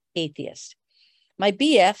himself atheist. My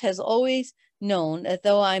BF has always known that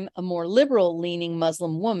though I'm a more liberal-leaning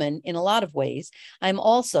Muslim woman in a lot of ways, I'm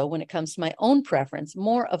also, when it comes to my own preference,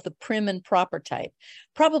 more of the prim and proper type,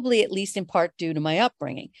 probably at least in part due to my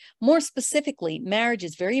upbringing. More specifically, marriage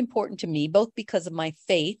is very important to me, both because of my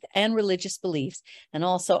faith and religious beliefs, and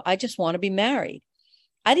also I just want to be married.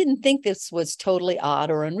 I didn't think this was totally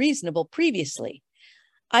odd or unreasonable previously.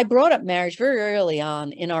 I brought up marriage very early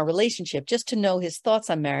on in our relationship just to know his thoughts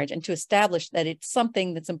on marriage and to establish that it's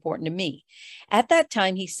something that's important to me. At that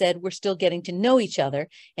time, he said we're still getting to know each other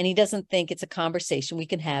and he doesn't think it's a conversation we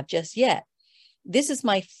can have just yet. This is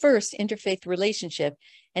my first interfaith relationship,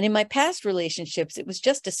 and in my past relationships, it was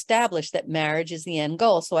just established that marriage is the end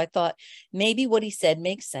goal. So I thought maybe what he said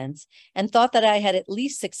makes sense, and thought that I had at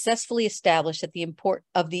least successfully established that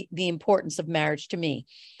the importance of marriage to me.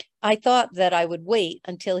 I thought that I would wait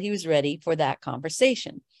until he was ready for that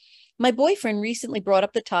conversation. My boyfriend recently brought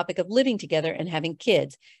up the topic of living together and having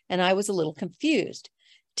kids, and I was a little confused.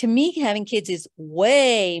 To me, having kids is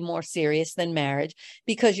way more serious than marriage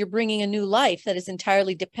because you're bringing a new life that is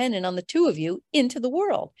entirely dependent on the two of you into the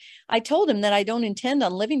world. I told him that I don't intend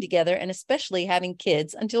on living together and especially having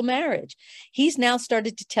kids until marriage. He's now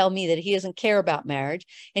started to tell me that he doesn't care about marriage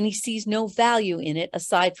and he sees no value in it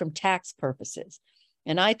aside from tax purposes.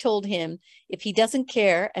 And I told him if he doesn't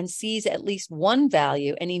care and sees at least one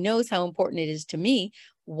value and he knows how important it is to me,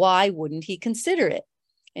 why wouldn't he consider it?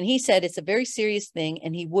 And he said it's a very serious thing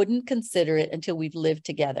and he wouldn't consider it until we've lived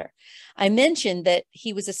together. I mentioned that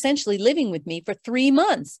he was essentially living with me for 3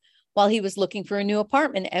 months while he was looking for a new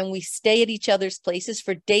apartment, and we stay at each other's places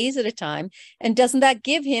for days at a time. And doesn't that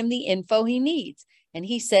give him the info he needs? And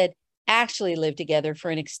he said, actually live together for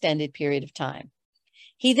an extended period of time.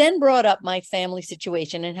 He then brought up my family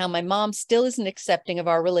situation and how my mom still isn't accepting of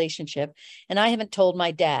our relationship, and I haven't told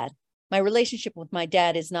my dad. My relationship with my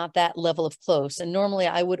dad is not that level of close, and normally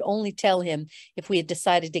I would only tell him if we had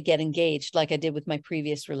decided to get engaged like I did with my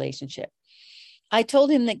previous relationship. I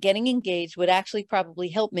told him that getting engaged would actually probably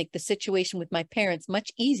help make the situation with my parents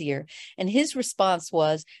much easier, and his response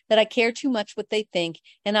was that I care too much what they think,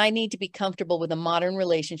 and I need to be comfortable with a modern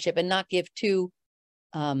relationship and not give two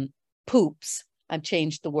poops. I've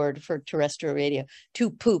changed the word for terrestrial radio, two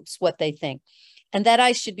poops what they think. And that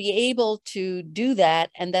I should be able to do that,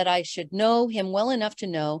 and that I should know him well enough to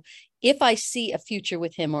know if I see a future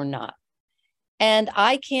with him or not. And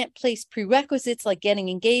I can't place prerequisites like getting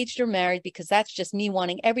engaged or married because that's just me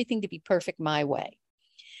wanting everything to be perfect my way.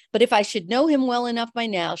 But if I should know him well enough by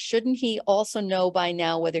now, shouldn't he also know by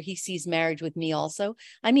now whether he sees marriage with me also?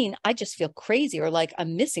 I mean, I just feel crazy or like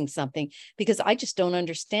I'm missing something because I just don't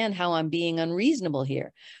understand how I'm being unreasonable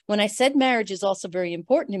here. When I said marriage is also very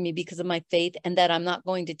important to me because of my faith and that I'm not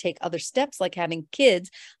going to take other steps like having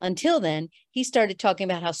kids until then, he started talking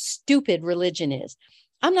about how stupid religion is.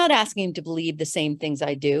 I'm not asking him to believe the same things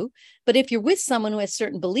I do, but if you're with someone who has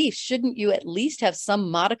certain beliefs, shouldn't you at least have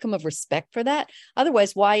some modicum of respect for that?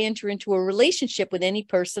 Otherwise, why enter into a relationship with any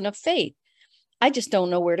person of faith? I just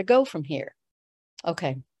don't know where to go from here.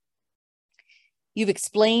 Okay. You've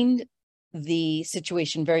explained the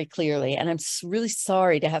situation very clearly, and I'm really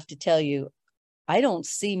sorry to have to tell you, I don't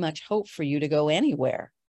see much hope for you to go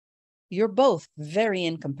anywhere. You're both very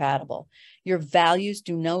incompatible. Your values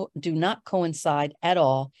do not coincide at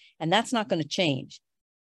all, and that's not going to change.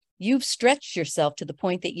 You've stretched yourself to the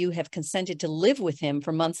point that you have consented to live with him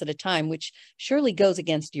for months at a time, which surely goes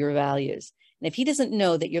against your values. And if he doesn't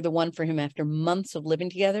know that you're the one for him after months of living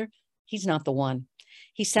together, he's not the one.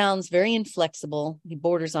 He sounds very inflexible. He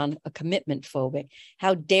borders on a commitment phobic.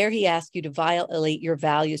 How dare he ask you to violate your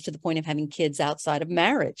values to the point of having kids outside of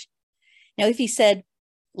marriage? Now, if he said,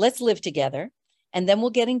 let's live together, and then we'll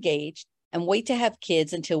get engaged and wait to have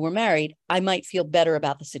kids until we're married, I might feel better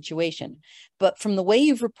about the situation. But from the way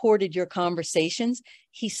you've reported your conversations,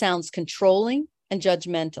 he sounds controlling and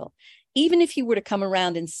judgmental. Even if he were to come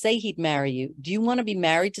around and say he'd marry you, do you want to be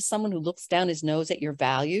married to someone who looks down his nose at your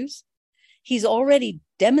values? He's already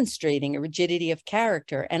demonstrating a rigidity of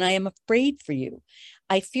character, and I am afraid for you.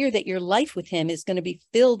 I fear that your life with him is going to be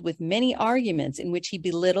filled with many arguments in which he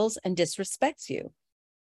belittles and disrespects you.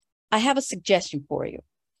 I have a suggestion for you.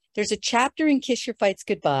 There's a chapter in Kiss Your Fights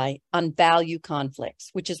Goodbye on value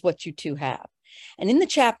conflicts, which is what you two have. And in the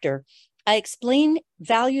chapter, I explain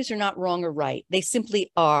values are not wrong or right. They simply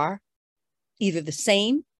are either the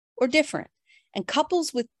same or different. And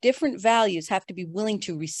couples with different values have to be willing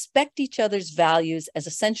to respect each other's values as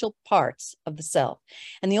essential parts of the self.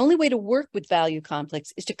 And the only way to work with value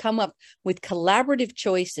conflicts is to come up with collaborative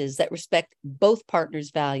choices that respect both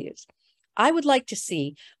partners' values. I would like to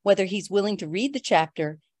see whether he's willing to read the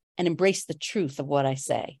chapter and embrace the truth of what I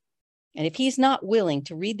say. And if he's not willing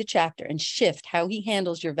to read the chapter and shift how he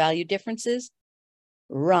handles your value differences,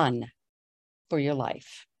 run for your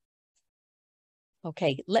life.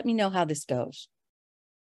 Okay, let me know how this goes.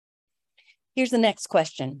 Here's the next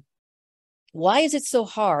question. Why is it so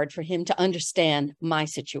hard for him to understand my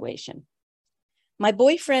situation? My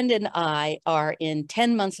boyfriend and I are in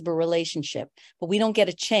 10 months of a relationship, but we don't get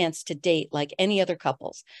a chance to date like any other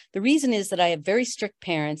couples. The reason is that I have very strict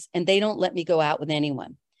parents and they don't let me go out with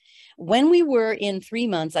anyone. When we were in 3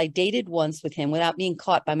 months, I dated once with him without being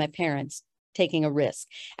caught by my parents taking a risk.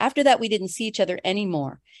 After that, we didn't see each other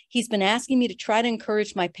anymore. He's been asking me to try to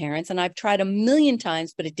encourage my parents, and I've tried a million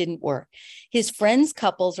times, but it didn't work. His friends'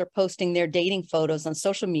 couples are posting their dating photos on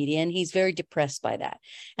social media, and he's very depressed by that.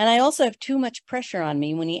 And I also have too much pressure on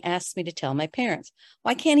me when he asks me to tell my parents.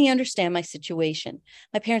 Why can't he understand my situation?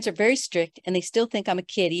 My parents are very strict, and they still think I'm a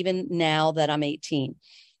kid even now that I'm 18.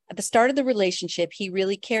 At the start of the relationship, he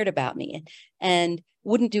really cared about me and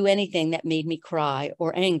wouldn't do anything that made me cry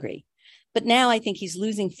or angry. But now I think he's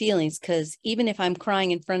losing feelings because even if I'm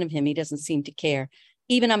crying in front of him, he doesn't seem to care.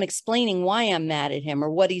 Even I'm explaining why I'm mad at him or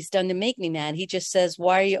what he's done to make me mad. He just says,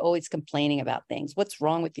 why are you always complaining about things? What's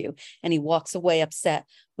wrong with you? And he walks away upset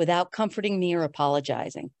without comforting me or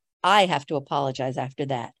apologizing. I have to apologize after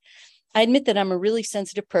that. I admit that I'm a really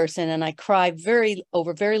sensitive person and I cry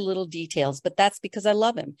over very little details, but that's because I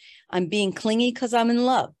love him. I'm being clingy because I'm in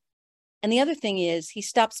love. And the other thing is he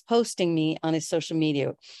stops posting me on his social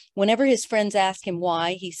media. Whenever his friends ask him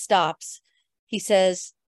why, he stops. He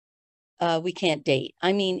says, we can't date.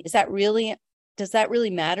 I mean, does that really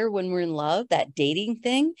matter when we're in love, that dating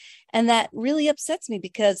thing? And that really upsets me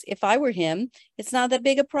because if I were him, it's not that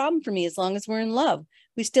big a problem for me as long as we're in love.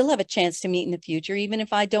 We still have a chance to meet in the future, even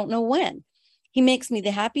if I don't know when. He makes me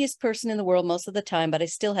the happiest person in the world most of the time, but I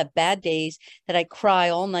still have bad days that I cry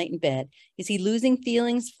all night in bed. Is he losing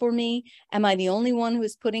feelings for me? Am I the only one who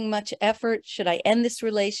is putting much effort? Should I end this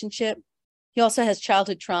relationship? He also has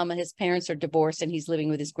childhood trauma. His parents are divorced and he's living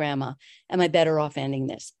with his grandma. Am I better off ending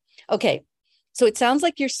this? Okay, so it sounds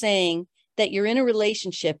like you're saying that you're in a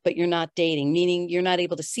relationship, but you're not dating, meaning you're not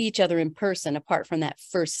able to see each other in person apart from that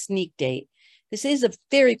first sneak date. This is a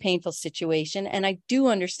very painful situation, and I do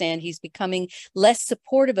understand he's becoming less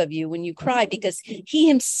supportive of you when you cry because he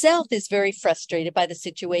himself is very frustrated by the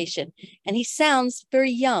situation, and he sounds very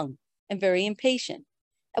young and very impatient.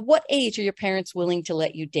 At what age are your parents willing to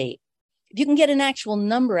let you date? If you can get an actual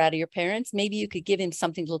number out of your parents, maybe you could give him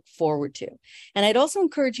something to look forward to. And I'd also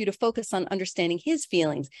encourage you to focus on understanding his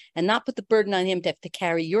feelings and not put the burden on him to have to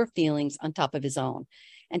carry your feelings on top of his own.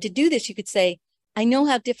 And to do this, you could say, I know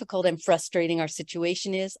how difficult and frustrating our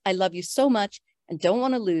situation is. I love you so much and don't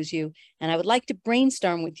want to lose you. And I would like to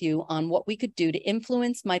brainstorm with you on what we could do to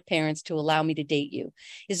influence my parents to allow me to date you.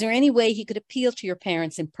 Is there any way he could appeal to your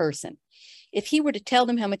parents in person? If he were to tell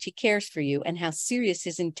them how much he cares for you and how serious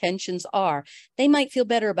his intentions are, they might feel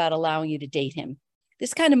better about allowing you to date him.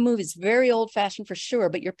 This kind of move is very old-fashioned for sure,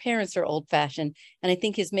 but your parents are old-fashioned, and I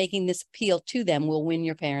think his making this appeal to them will win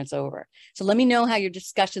your parents over. So let me know how your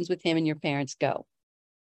discussions with him and your parents go.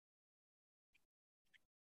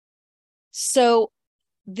 So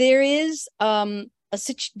there is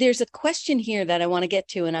there's a question here that I want to get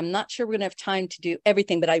to, and I'm not sure we're going to have time to do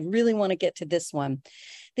everything, but I really want to get to this one.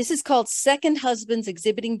 This is called Second Husbands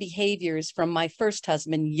Exhibiting Behaviors from My First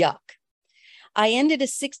Husband, Yuck. I ended a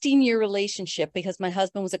 16-year relationship because my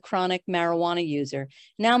husband was a chronic marijuana user.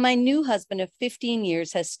 Now my new husband of 15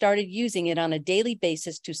 years has started using it on a daily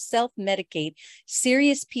basis to self-medicate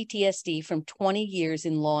serious PTSD from 20 years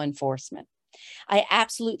in law enforcement. I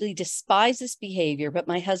absolutely despise this behavior, but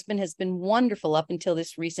my husband has been wonderful up until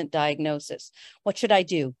this recent diagnosis. What should I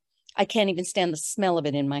do? I can't even stand the smell of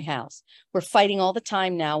it in my house. We're fighting all the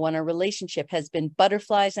time now when our relationship has been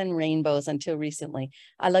butterflies and rainbows until recently.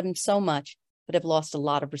 I love him so much, but have lost a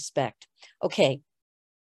lot of respect. Okay,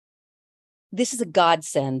 this is a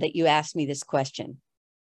godsend that you asked me this question.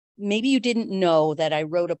 Maybe you didn't know that I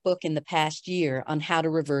wrote a book in the past year on how to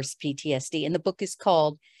reverse PTSD, and the book is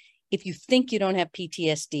called If You Think You Don't Have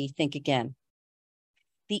PTSD, Think Again.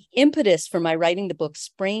 The impetus for my writing the book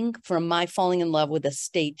sprang from my falling in love with a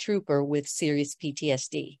state trooper with serious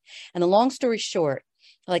PTSD. And the long story short,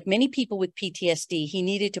 like many people with PTSD, he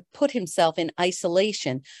needed to put himself in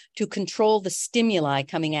isolation to control the stimuli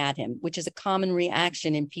coming at him, which is a common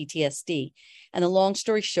reaction in PTSD. And the long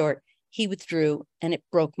story short, he withdrew and it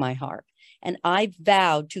broke my heart. And I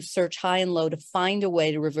vowed to search high and low to find a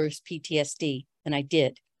way to reverse PTSD, and I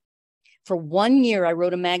did. For 1 year, I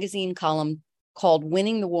wrote a magazine column called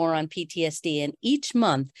Winning the War on PTSD. And each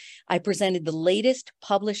month I presented the latest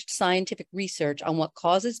published scientific research on what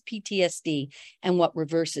causes PTSD and what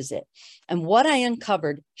reverses it. And what I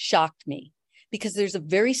uncovered shocked me because there's a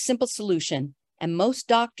very simple solution. And most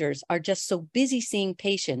doctors are just so busy seeing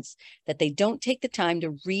patients that they don't take the time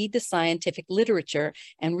to read the scientific literature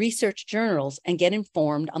and research journals and get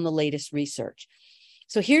informed on the latest research.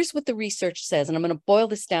 So here's what the research says, and I'm going to boil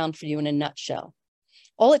this down for you in a nutshell.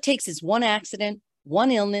 All it takes is one accident,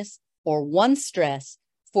 one illness, or one stress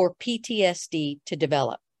for PTSD to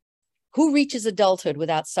develop. Who reaches adulthood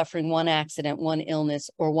without suffering one accident, one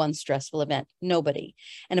illness, or one stressful event? Nobody.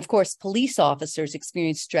 And of course, police officers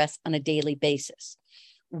experience stress on a daily basis.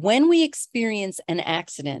 When we experience an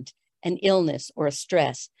accident, an illness, or a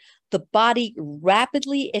stress, the body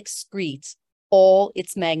rapidly excretes all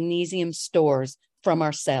its magnesium stores from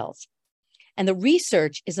our cells. And the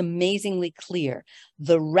research is amazingly clear.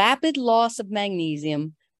 The rapid loss of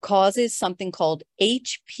magnesium causes something called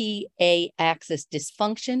HPA axis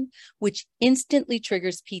dysfunction, which instantly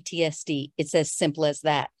triggers PTSD. It's as simple as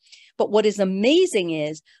that. But what is amazing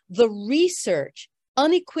is the research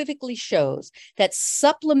unequivocally shows that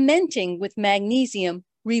supplementing with magnesium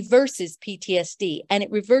reverses PTSD, and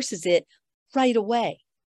it reverses it right away.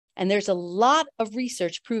 And there's a lot of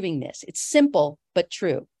research proving this. It's simple, but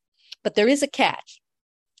true. But there is a catch.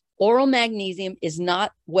 Oral magnesium is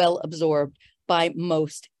not well absorbed by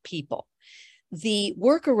most people. The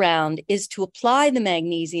workaround is to apply the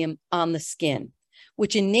magnesium on the skin,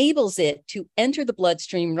 which enables it to enter the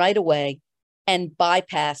bloodstream right away and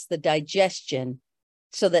bypass the digestion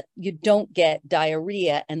so that you don't get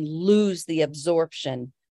diarrhea and lose the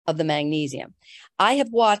absorption of the magnesium. I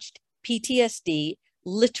have watched PTSD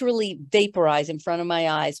literally vaporize in front of my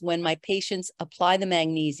eyes when my patients apply the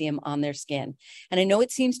magnesium on their skin. And I know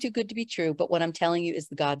it seems too good to be true, but what I'm telling you is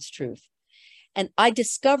the God's truth. And I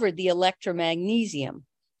discovered the electromagnesium,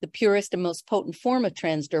 the purest and most potent form of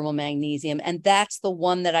transdermal magnesium. And that's the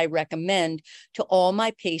one that I recommend to all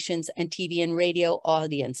my patients and TV and radio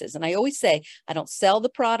audiences. And I always say, I don't sell the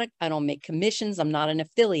product. I don't make commissions. I'm not an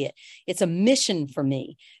affiliate. It's a mission for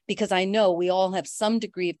me because I know we all have some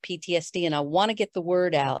degree of PTSD and I want to get the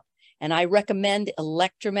word out. And I recommend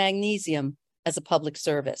electromagnesium as a public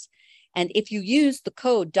service. And if you use the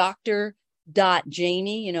code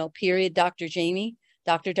Dr.Jamie, period, Dr. Jamie,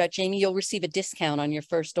 Dr.Jamie, you'll receive a discount on your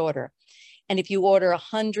first order. And if you order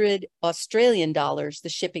 100 Australian dollars, the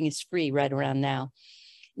shipping is free right around now.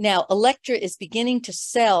 Now, Electra is beginning to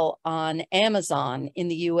sell on Amazon in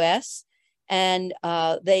the US. And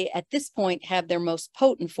they, at this point, have their most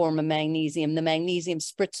potent form of magnesium, the magnesium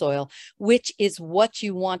spritz oil, which is what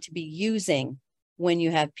you want to be using when you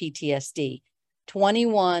have PTSD.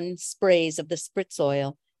 21 sprays of the spritz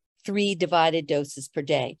oil, 3 divided doses per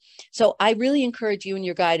day. So I really encourage you and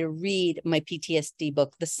your guy to read my PTSD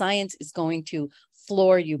book. The science is going to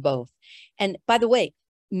floor you both. And by the way,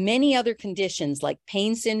 many other conditions like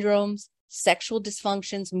pain syndromes, sexual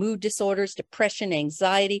dysfunctions, mood disorders, depression,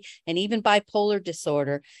 anxiety, and even bipolar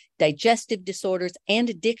disorder, digestive disorders,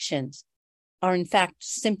 and addictions are in fact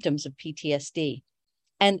symptoms of PTSD.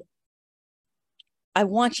 And I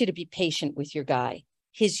want you to be patient with your guy.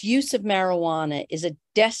 His use of marijuana is a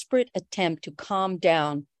desperate attempt to calm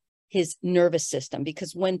down his nervous system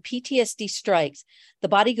because when PTSD strikes, the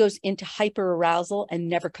body goes into hyperarousal and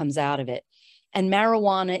never comes out of it. And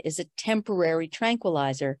marijuana is a temporary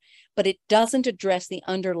tranquilizer, but it doesn't address the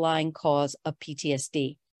underlying cause of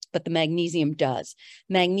PTSD, but the magnesium does.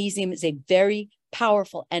 Magnesium is a very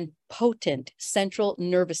powerful and potent central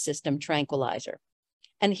nervous system tranquilizer.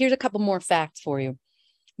 And here's a couple more facts for you.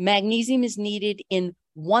 Magnesium is needed in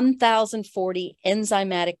 1,040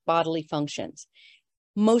 enzymatic bodily functions.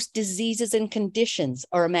 Most diseases and conditions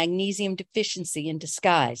are a magnesium deficiency in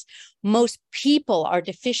disguise. Most people are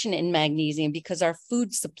deficient in magnesium because our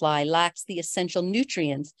food supply lacks the essential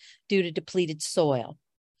nutrients due to depleted soil.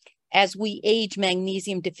 As we age,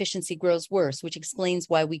 magnesium deficiency grows worse, which explains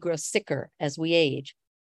why we grow sicker as we age.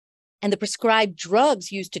 And the prescribed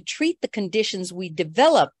drugs used to treat the conditions we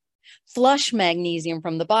develop flush magnesium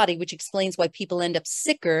from the body, which explains why people end up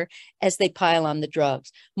sicker as they pile on the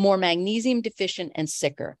drugs, more magnesium deficient and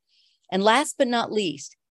sicker. And last but not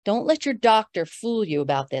least, don't let your doctor fool you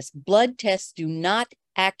about this. Blood tests do not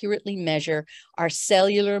accurately measure our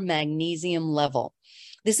cellular magnesium level.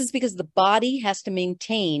 This is because the body has to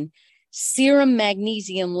maintain serum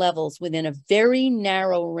magnesium levels within a very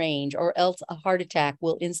narrow range, or else a heart attack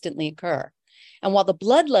will instantly occur. And while the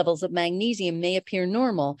blood levels of magnesium may appear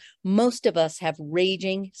normal, most of us have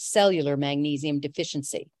raging cellular magnesium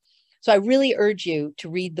deficiency. So I really urge you to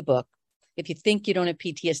read the book. If you think you don't have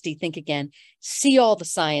PTSD, think again. See all the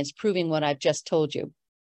science proving what I've just told you.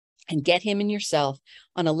 And get him and yourself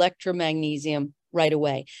on electromagnesium right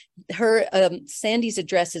away. Her Sandy's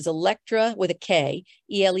address is Electra with a K,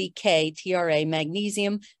 ELEKTRA,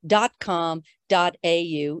 magnesium.com.au,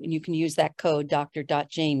 and you can use that code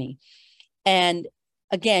Dr.Jamie. And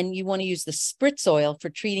again, you want to use the spritz oil for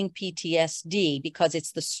treating PTSD because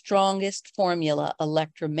it's the strongest formula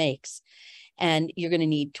Electra makes. And you're going to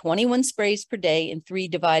need 21 sprays per day in 3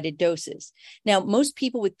 divided doses. Now, most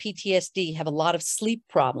people with PTSD have a lot of sleep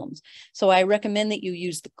problems. So I recommend that you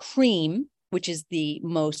use the cream, which is the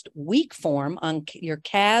most weak form, on your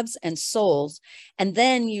calves and soles, and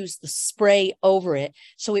then use the spray over it.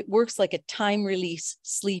 So it works like a time release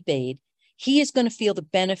sleep aid. He is going to feel the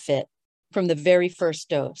benefit from the very first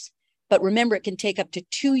dose. But remember, it can take up to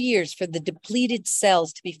 2 years for the depleted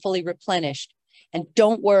cells to be fully replenished. And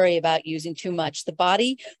don't worry about using too much. The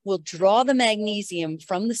body will draw the magnesium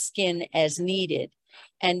from the skin as needed.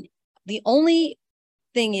 And the only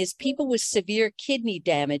thing is, people with severe kidney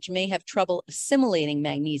damage may have trouble assimilating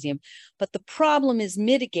magnesium, but the problem is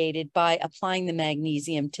mitigated by applying the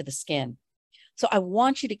magnesium to the skin. So I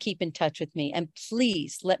want you to keep in touch with me, and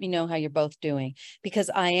please let me know how you're both doing, because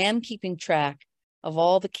I am keeping track of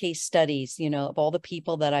all the case studies, of all the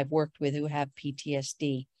people that I've worked with who have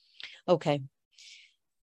PTSD. Okay.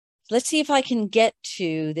 Let's see if I can get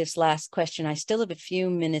to this last question. I still have a few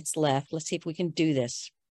minutes left. Let's see if we can do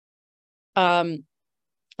this. Am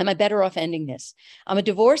I better off ending this? I'm a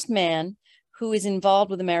divorced man who is involved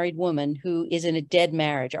with a married woman who is in a dead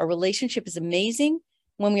marriage. Our relationship is amazing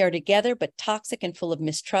when we are together, but toxic and full of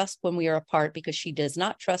mistrust when we are apart, because she does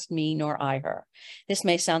not trust me nor I her. This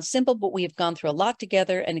may sound simple, but we have gone through a lot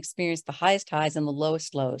together and experienced the highest highs and the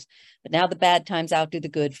lowest lows. But now the bad times outdo the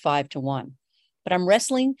good 5-1. But I'm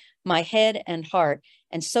wrestling my head and heart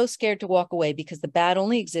and so scared to walk away, because the bad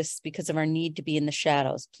only exists because of our need to be in the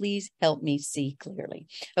shadows. Please help me see clearly.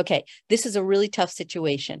 Okay, this is a really tough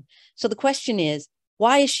situation. So the question is,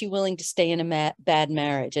 why is she willing to stay in a bad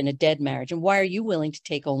marriage and a dead marriage? And why are you willing to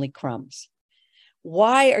take only crumbs?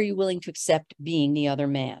 Why are you willing to accept being the other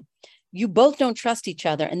man? You both don't trust each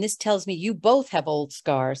other, and this tells me you both have old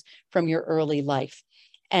scars from your early life.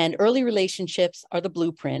 And early relationships are the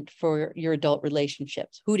blueprint for your adult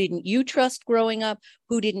relationships. Who didn't you trust growing up?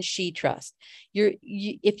 Who didn't she trust?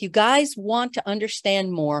 If you guys want to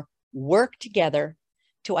understand more, work together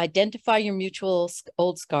to identify your mutual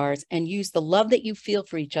old scars and use the love that you feel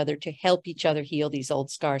for each other to help each other heal these old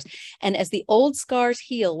scars. And as the old scars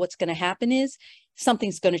heal, what's going to happen is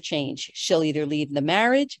something's going to change. She'll either leave the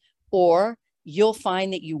marriage, or you'll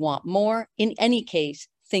find that you want more. In any case,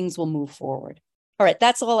 things will move forward. All right,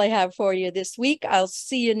 that's all I have for you this week. I'll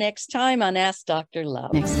see you next time on Ask Dr.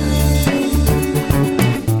 Love.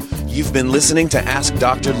 You've been listening to Ask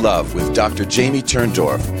Dr. Love with Dr. Jamie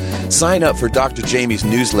Turndorf. Sign up for Dr. Jamie's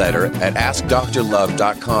newsletter at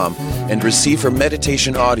AskDrLove.com and receive her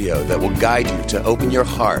meditation audio that will guide you to open your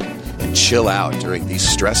heart and chill out during these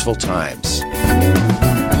stressful times.